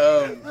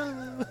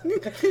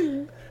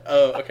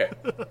 Okay.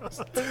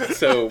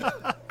 So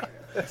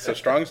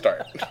strong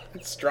start.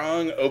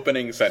 Strong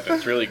opening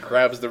sentence really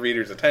grabs the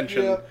reader's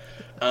attention.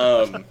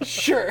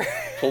 Sure.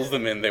 Pulls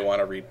them in, they want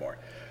to read more.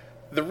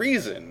 The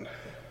reason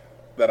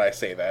that I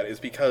say that is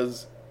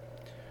because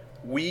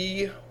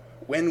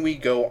when we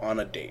go on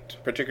a date,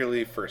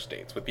 particularly first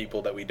dates with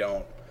people that we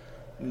don't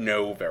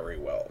know very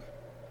well,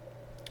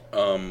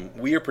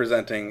 we are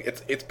presenting,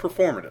 it's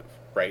performative,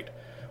 right?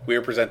 We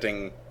are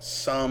presenting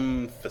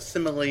some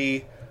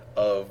facsimile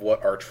of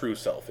what our true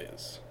self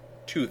is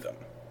to them,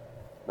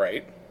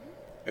 right?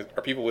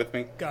 Are people with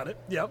me? Got it.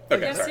 Yep.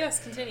 Okay, Yes, sorry.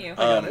 yes, continue.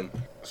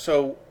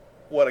 So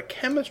what a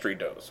chemistry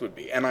dose would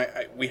be, and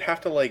we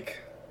have to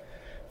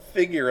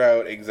figure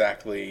out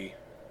exactly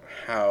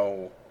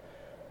how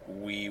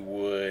we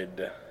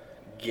would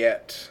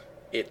get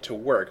it to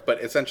work,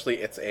 but essentially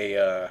it's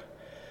a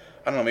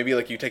I don't know, maybe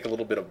you take a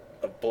little bit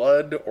of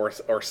blood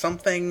or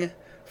something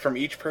from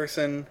each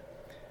person,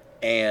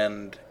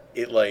 and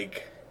it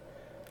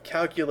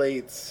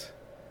calculates,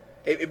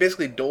 it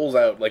basically doles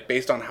out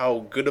based on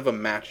how good of a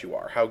match you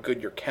are, how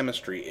good your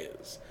chemistry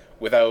is,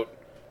 without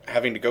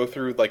having to go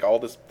through all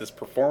this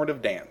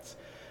performative dance.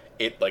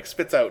 It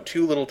spits out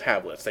 2 little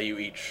tablets that you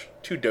each,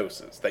 2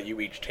 doses that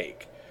you each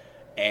take,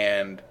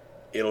 and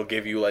it'll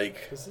give you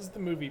This is the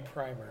movie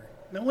Primer.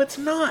 no, it's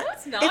not. No,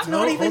 it's not. It's No,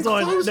 not even Hold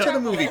on. close No, to the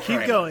movie. Keep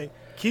Primer. going.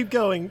 Keep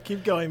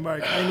going,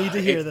 Mark. I need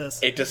to hear It- this.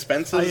 It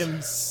dispenses I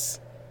am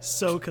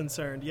so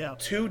concerned. Yeah.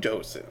 2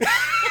 doses.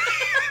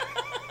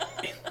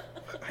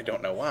 I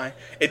don't know why.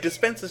 It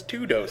dispenses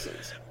 2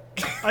 doses.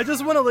 I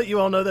just want to let you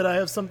all know that I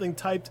have something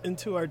typed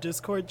into our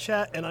Discord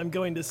chat, and I'm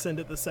going to send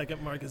it the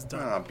second Mark is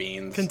done. Ah,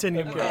 beans.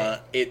 Continue,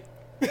 Mark. It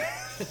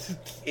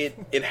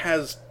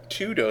has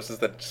 2 doses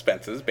that it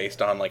dispenses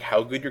based on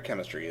how good your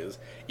chemistry is.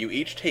 You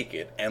each take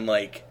it, and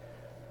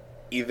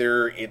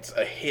either it's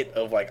a hit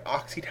of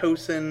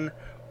oxytocin,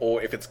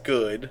 or if it's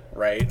good,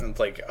 right? And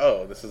it's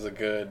oh, this is a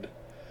good.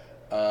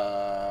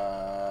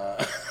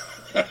 That's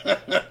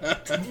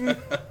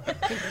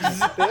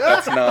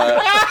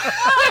not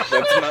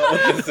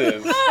what this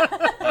is.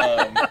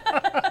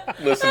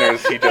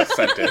 Listeners, he just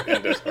sent it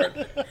in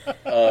Discord.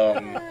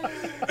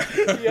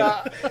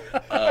 Yeah.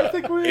 I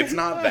think we. It's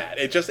not that.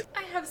 It just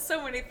I have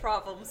so many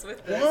problems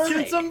with this. What?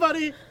 Can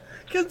somebody?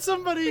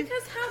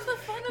 Because half the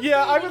fun of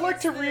Yeah, I dating would like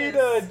is to read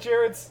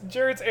this.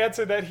 Jared's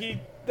answer that he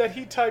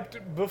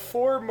typed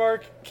before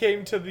Mark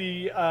came to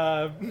the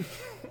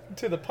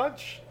to the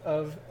punch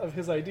of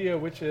his idea,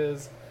 which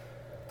is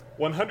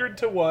 100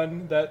 to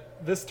 1 that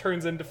this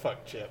turns into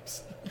fuck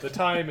chips. The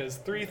time is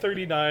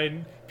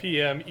 3:39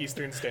 p.m.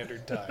 Eastern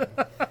Standard Time.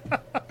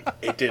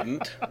 It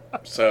didn't,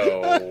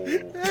 so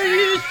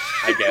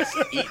I guess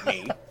eat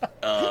me.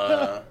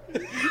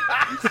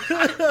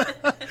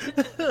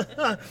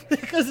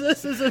 Because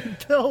this is in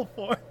pill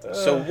form.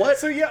 So what?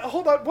 So yeah,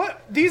 hold on.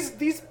 What?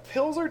 These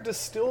pills are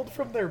distilled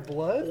from their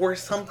blood? Or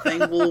something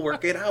will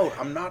work it out.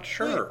 I'm not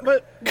sure.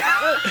 But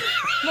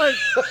like,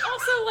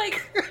 Also,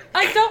 like,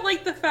 I don't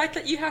like the fact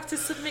that you have to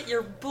submit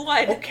your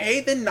blood.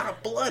 Okay, then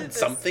not blood.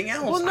 Something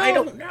else. well, no, I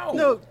don't know.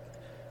 No,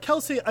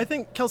 Kelsey,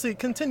 Kelsey,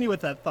 continue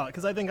with that thought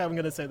because I think I'm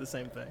going to say the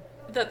same thing.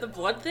 The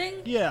blood thing?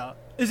 Yeah.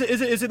 Is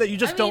it that you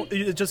just I don't?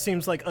 mean- It just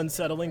seems like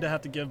unsettling to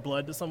have to give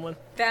blood to someone.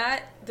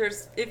 That,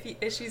 there's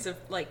issues of,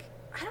 like,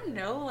 I don't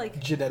know, like,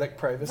 Genetic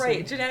privacy.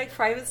 right, genetic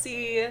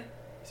privacy,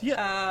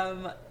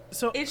 Yeah.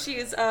 So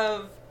issues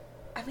of,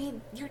 I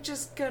mean, you're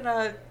just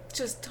gonna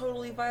just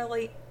totally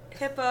violate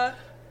HIPAA,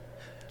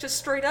 just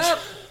straight up.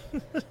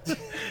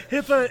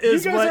 HIPAA You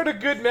is guys what aren't a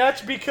good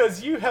match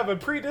because you have a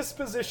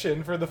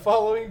predisposition for the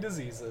following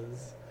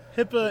diseases.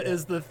 HIPAA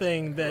is the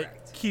thing that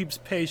Correct. keeps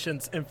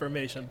patients'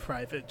 information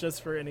private,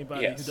 just for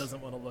anybody Yes. who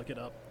doesn't want to look it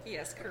up.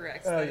 Yes,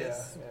 correct. Oh, That yeah,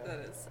 is yeah. that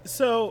is.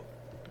 So,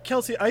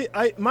 Kelsey,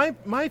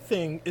 my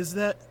thing is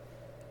that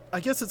I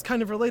guess it's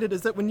kind of related.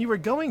 Is that when you were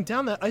going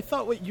down that, I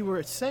thought what you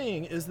were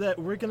saying is that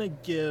we're gonna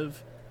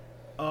give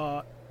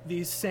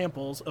these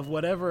samples of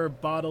whatever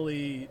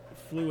bodily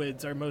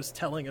fluids are most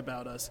telling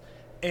about us,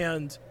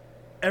 and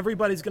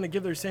everybody's gonna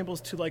give their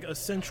samples to like a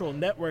central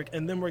network,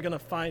 and then we're gonna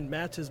find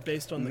matches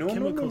based on the No, no, no,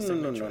 chemical no, no,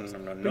 no, signatures. no,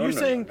 no, But no, you're no,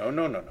 saying, no,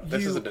 no, no, no.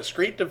 This is you- a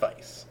discrete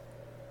device.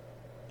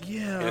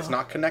 yeah, It is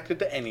not connected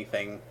to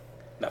anything.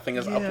 Nothing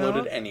is Yeah.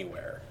 uploaded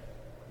anywhere.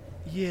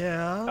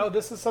 Yeah. Oh,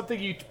 this is something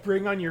you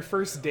bring on your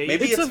first date?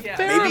 It's a Yeah.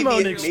 pheromone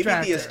maybe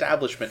extractor. the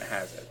establishment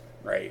has it,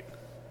 right?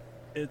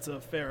 It's a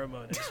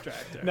pheromone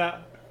extractor. Nah,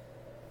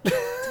 Did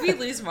we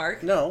lose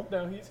Mark? No,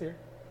 no, he's here.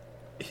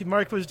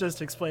 Mark was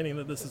just explaining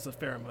that this is a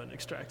pheromone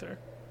extractor.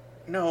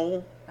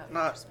 no,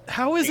 not.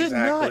 How is it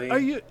not? Exactly. Are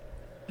you?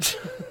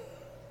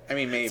 I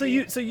mean,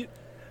 maybe.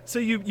 So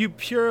you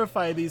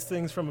purify these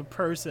things from a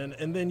person,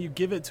 and then you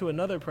give it to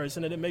another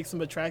person, and it makes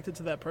them attracted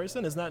to that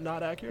person. Is that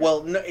not accurate?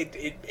 Well, no,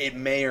 it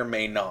may or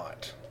may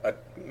not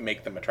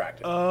make them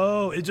attractive.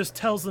 Oh, it just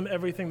tells them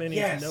everything they need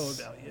yes, to know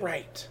about you.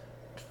 right.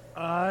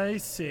 I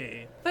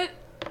see. But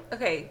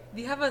okay,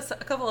 you have a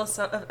couple of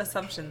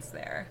assumptions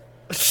there.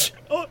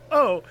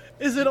 Oh,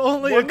 is it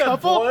only One a that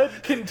couple? blood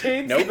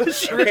contains Nope.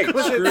 the Okay,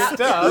 requisite screw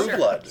stuff. Sure,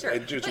 blood. sure.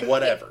 Just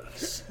whatever.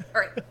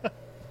 All right.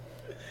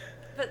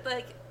 But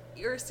like,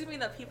 you're assuming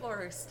that people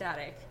are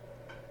static,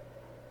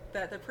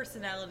 that the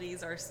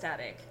personalities are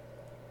static,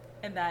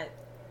 and that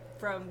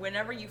from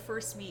whenever you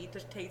first meet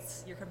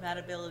dictates your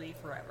compatibility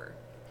forever.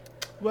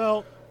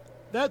 Well,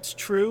 that's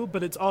true,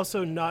 but it's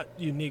also not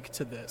unique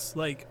to this.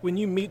 Like when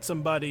you meet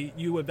somebody,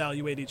 you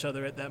evaluate each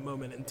other at that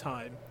moment in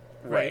time.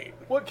 Right.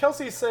 What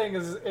Kelsey's saying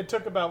is it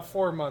took about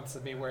 4 months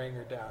of me wearing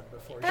her down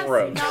before she... That's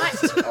Gross.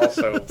 not-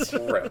 Also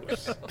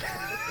gross.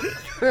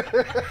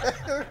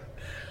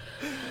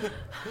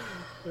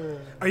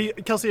 Are you,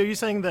 Kelsey? Are you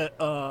saying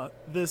that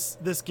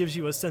this gives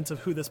you a sense of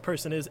who this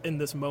person is in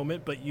this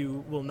moment, but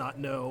you will not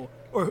know,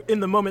 or in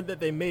the moment that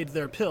they made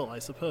their pill, I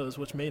suppose,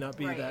 which may not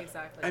be Right, that.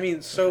 exactly. I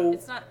mean, so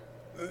it's not.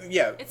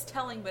 yeah. It's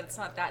telling, but it's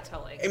not that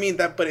telling. I mean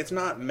that, but it's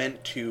not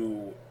meant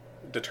to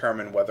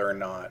determine whether or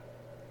not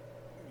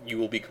you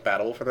will be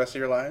compatible for the rest of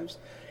your lives.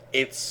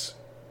 It's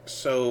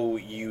so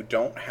you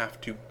don't have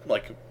to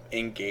like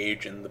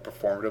engage in the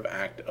performative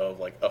act of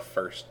like a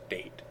first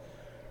date,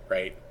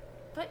 right?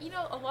 But you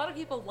know, a lot of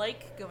people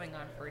like going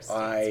on first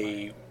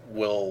dates.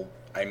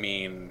 I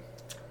mean,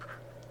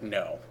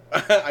 no.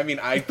 I mean,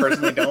 I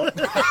personally don't.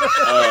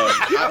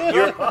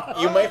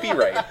 You might be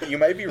right. You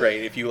might be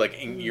right if you like.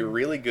 You're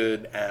really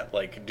good at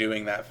like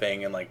doing that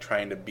thing and like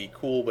trying to be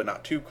cool but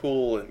not too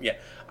cool. And yeah,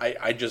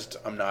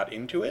 I'm not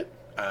into it.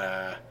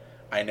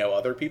 I know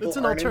other people It's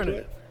an aren't into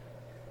alternative. it.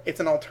 It's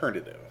an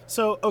alternative.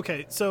 So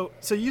okay, so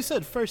you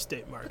said first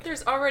date, Mark, But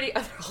there's already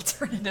other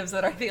alternatives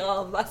that I feel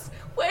are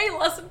way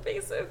less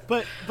invasive.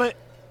 but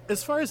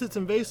as far as its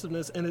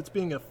invasiveness and its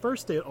being a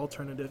first date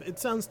alternative, it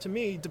sounds to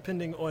me,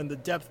 depending on the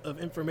depth of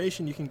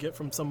information you can get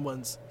from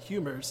someone's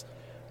humors,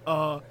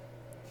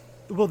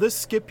 will this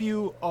skip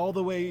you all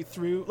the way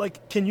through?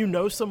 Like, can you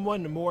know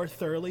someone more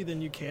thoroughly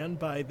than you can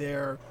by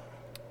their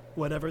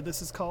whatever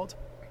this is called?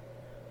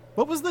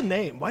 What was the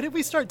name? Why did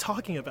we start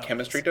talking about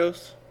Chemistry this?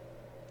 dose.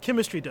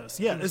 Chemistry dose.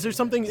 Yeah. Is there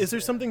something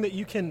that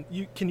you can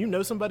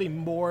know somebody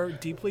more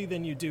deeply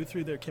than you do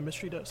through their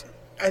chemistry dose?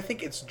 I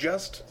think it's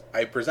just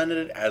I presented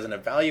it as an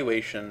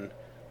evaluation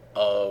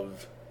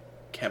of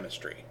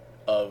chemistry,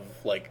 of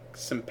like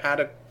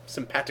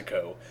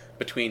simpatico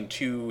between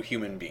two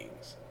human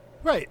beings.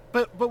 Right.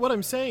 But what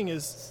I'm saying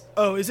is,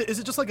 is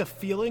it just like a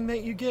feeling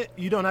that you get?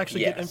 You don't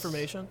actually get Yes.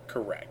 information?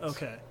 Correct.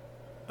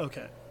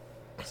 Okay.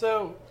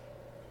 So,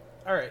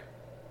 all right.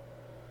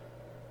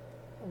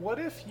 what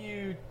if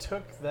you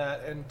took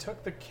that and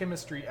took the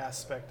chemistry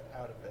aspect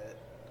out of it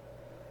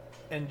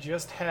and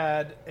just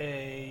had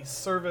a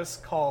service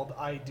called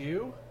I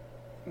Do,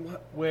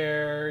 What?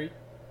 where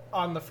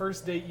on the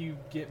first date you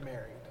get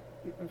married?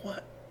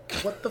 What?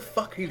 What the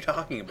fuck are you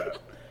talking about?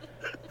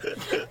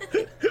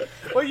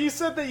 Well, you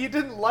said that you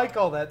didn't like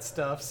all that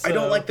stuff. So I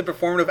don't like the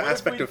performative what if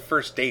aspect we- of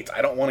first dates.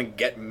 I don't want to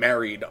get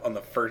married on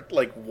the first.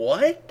 Like,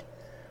 what?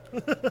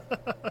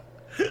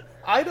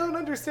 I don't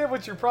understand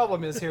what your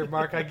problem is here,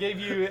 Mark. I gave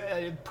you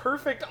a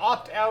perfect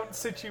opt-out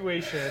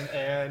situation,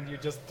 and you're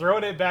just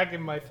throwing it back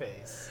in my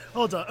face.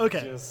 Hold on.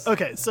 Okay. Just-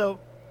 Okay. So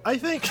I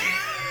think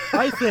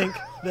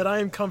that I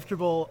am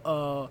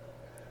comfortable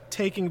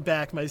taking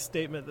back my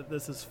statement that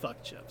this is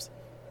fuck chips.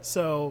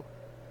 So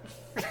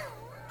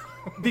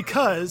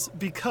because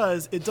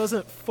it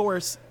doesn't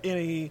force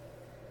any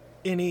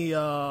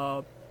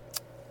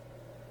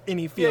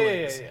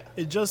feelings. yeah.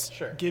 It just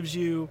Sure. gives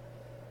you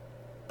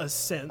a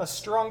sense A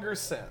stronger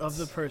sense of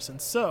the person.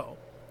 So,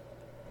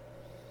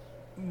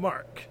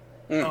 Mark,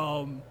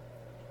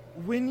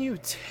 when you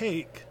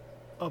take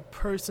a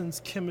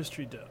person's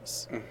chemistry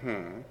dose,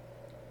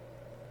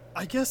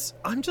 I guess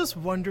I'm just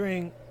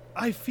wondering.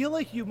 I feel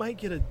like you might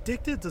get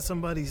addicted to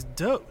somebody's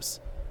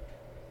dose,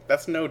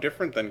 That's no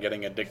different than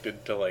getting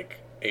addicted to, like,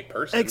 a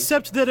person.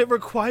 except that it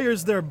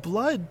requires their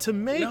blood to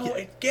make No,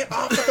 it. get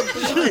off of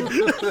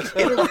the blood.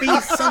 It'll be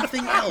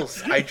something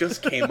else. I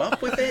just came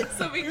up with it.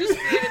 So we just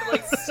created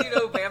like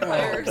pseudo Oh,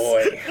 vampires.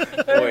 boy.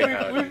 Boy,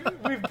 howdy.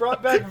 We've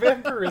brought back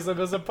vampirism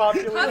as a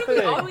popular How do thing.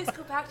 we always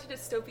go back to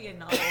dystopian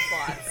novel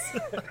plots?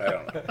 I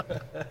don't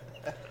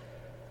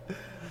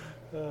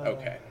know.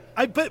 Okay.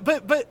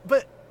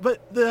 But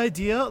the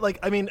idea, like,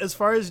 I mean, as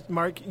far as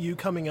Mark, you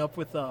coming up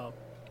with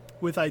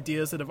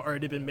ideas that have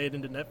already been made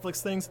into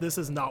Netflix things, this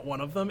is not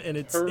one of them, and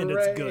it's good.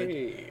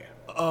 Hooray.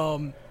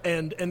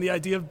 And the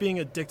idea of being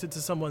addicted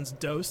to someone's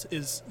dose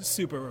is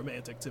super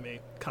romantic to me,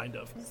 kind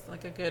of. It's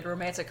like a good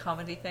romantic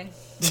comedy thing.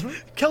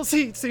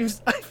 Kelsey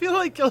I feel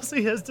like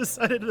Kelsey has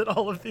decided that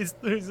all of these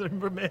things are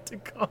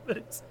romantic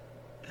comedies.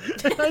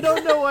 And I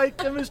don't know why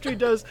chemistry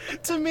does.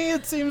 To me,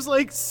 it seems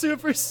like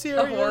super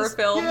serious. horror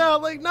film? Yeah,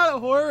 like not a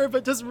horror,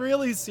 but just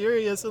really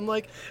serious. And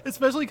like,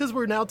 especially because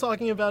we're now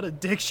talking about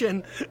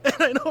addiction, and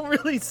I don't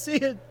really see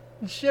it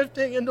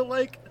shifting into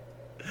like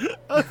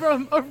a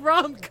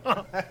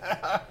rom-com.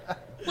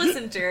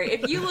 Listen, Jerry,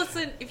 if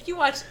you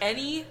watch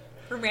any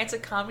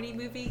romantic comedy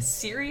movie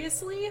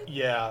seriously,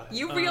 Yeah,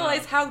 you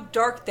realize how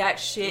dark that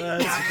shit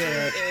That's actually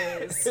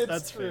is. it's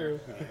That's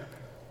true.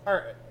 All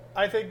right,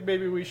 I think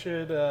maybe we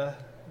should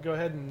go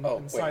ahead and, Oh,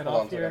 and wait, sign hold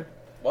on off a here. second.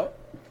 What?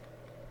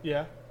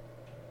 Yeah.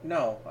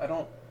 No, I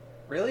don't.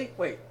 Really?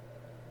 Wait.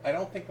 I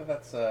don't think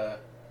that's, Oh,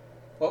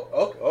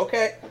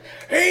 okay.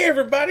 Hey,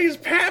 everybody, it's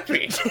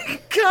Pappy.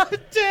 God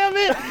damn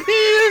it! He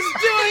is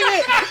doing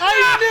it!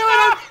 I knew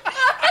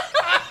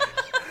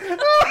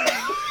it!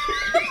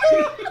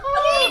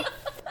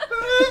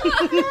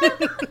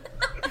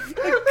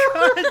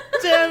 God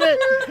damn it!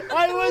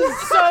 I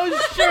was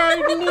so sure I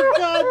knew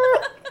God.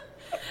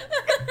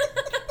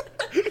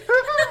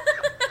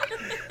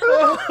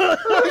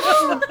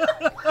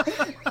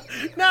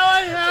 Now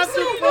I have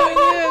to put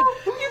it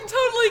You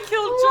totally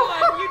killed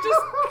John.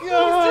 He's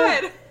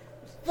dead.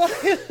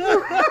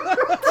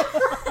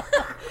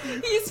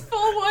 He's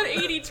full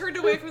 180 turned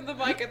away from the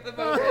mic at the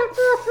moment.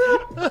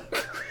 in.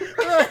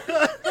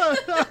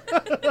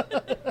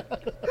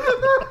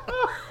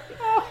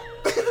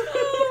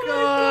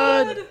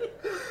 God.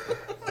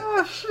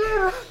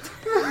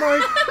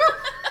 Mark.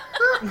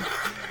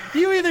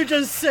 You either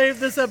just saved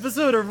this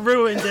episode or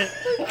ruined it.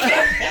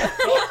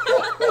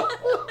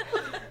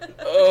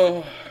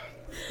 Oh.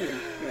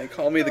 They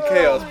call me the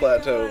Chaos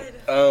Plateau.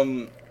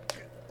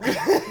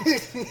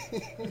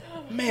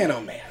 Man,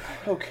 oh man.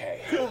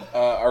 Okay.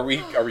 Are we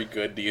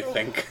good, do you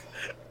think?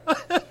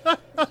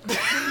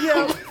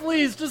 Yeah,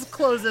 please just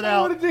close it I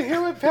out. wanted to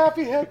hear what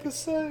Pappy had to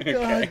say. God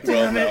well,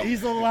 damn it, no.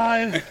 he's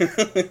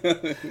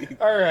alive.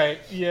 All right,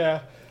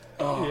 yeah.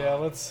 Yeah,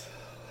 let's...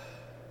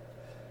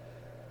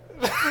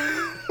 Okay.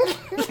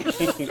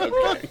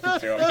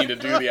 Do you want me to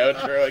do the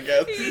outro, I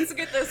guess? He needs to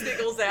get those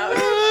giggles out.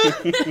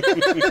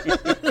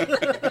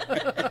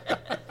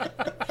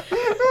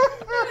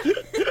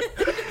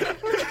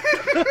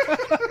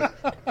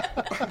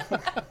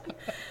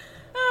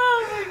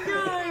 Oh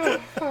my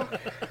god.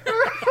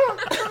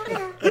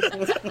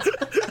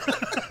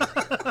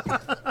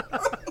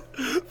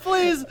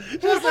 Please,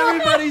 just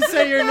everybody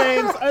say your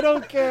names. I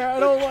don't care. I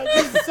don't want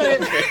to say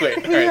it. Okay,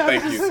 wait. All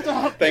right, thank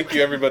you. Thank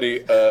you,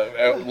 everybody,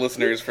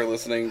 listeners, for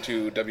listening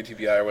to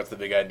WTBI or What's the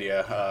Big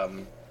Idea.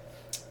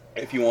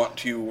 If you want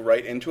to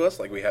write into us,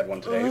 like we had one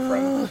today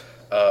from,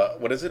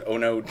 what is it? Oh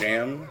No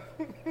Jam?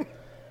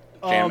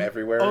 Jam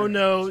Everywhere? Oh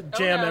no,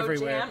 jam Oh no,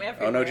 everywhere. Jam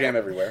everywhere. Oh No Jam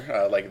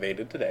Everywhere, like they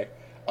did today.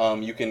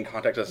 You can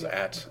contact us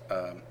at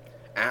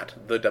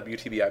the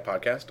WTBI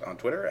podcast on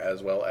Twitter,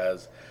 as well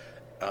as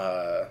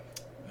the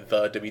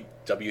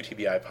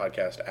WTBI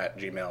podcast at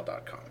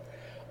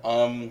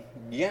gmail.com.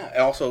 Yeah, and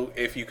also,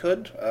 if you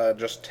could,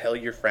 just tell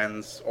your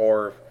friends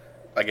or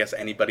I guess,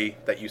 anybody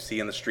that you see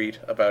in the street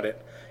about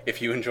it.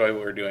 If you enjoy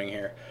what we're doing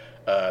here,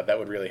 that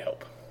would really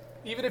help.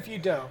 Even if you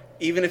don't.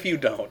 Even if you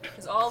don't.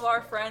 Because all of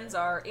our friends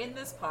are in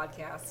this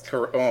podcast.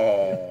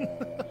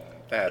 Oh,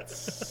 that's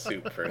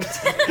super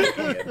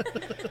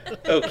good.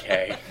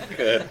 Okay,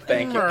 good.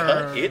 Thank you.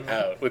 Cut it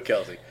out with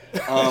Kelsey.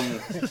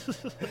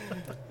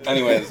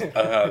 Anyways,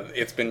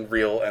 it's been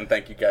real, and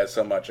thank you guys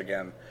so much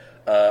again.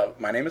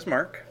 My name is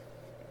Mark.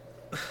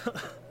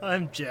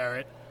 I'm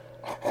Jarrett.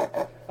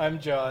 I'm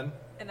John.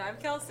 And I'm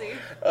Kelsey.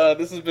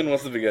 This has been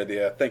What's the Big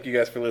Idea. Thank you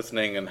guys for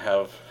listening, and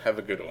have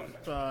a good one.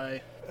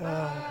 Bye.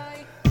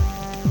 Bye.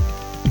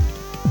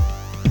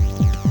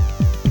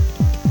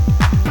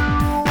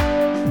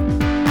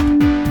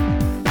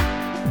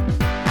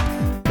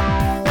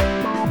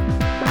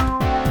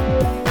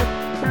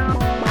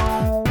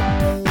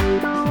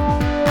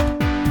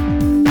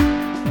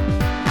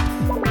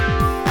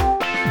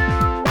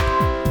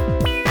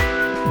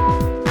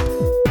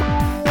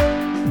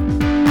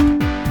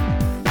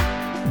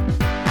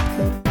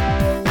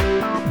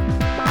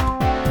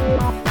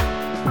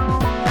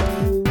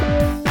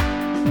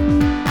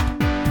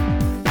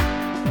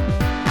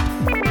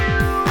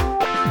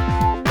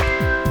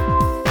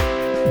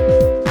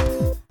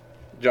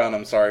 John,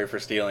 I'm sorry for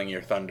stealing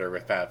your thunder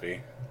with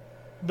Pappy.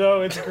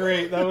 No, it's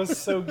great. That was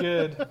so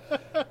good.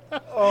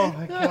 Oh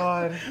my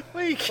god.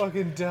 Wait,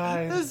 Fucking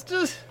died. it's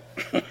just.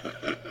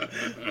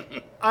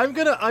 I'm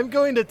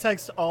going to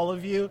text all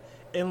of you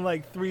in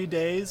like 3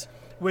 days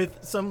with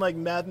some like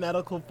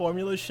mathematical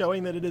formula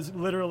showing that it is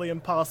literally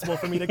impossible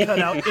for me to cut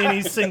out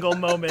any single To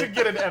moment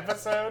get an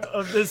episode.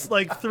 of this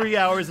like 3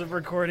 hours of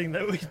recording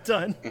that we've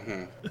done.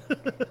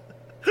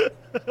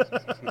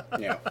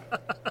 Yeah.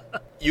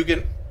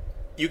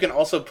 You can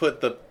also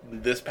put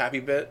this Pappy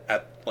bit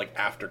at like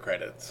after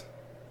credits.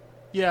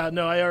 Yeah,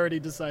 no, I already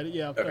decided.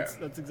 Yeah, Okay.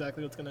 that's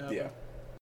exactly what's gonna happen. Yeah.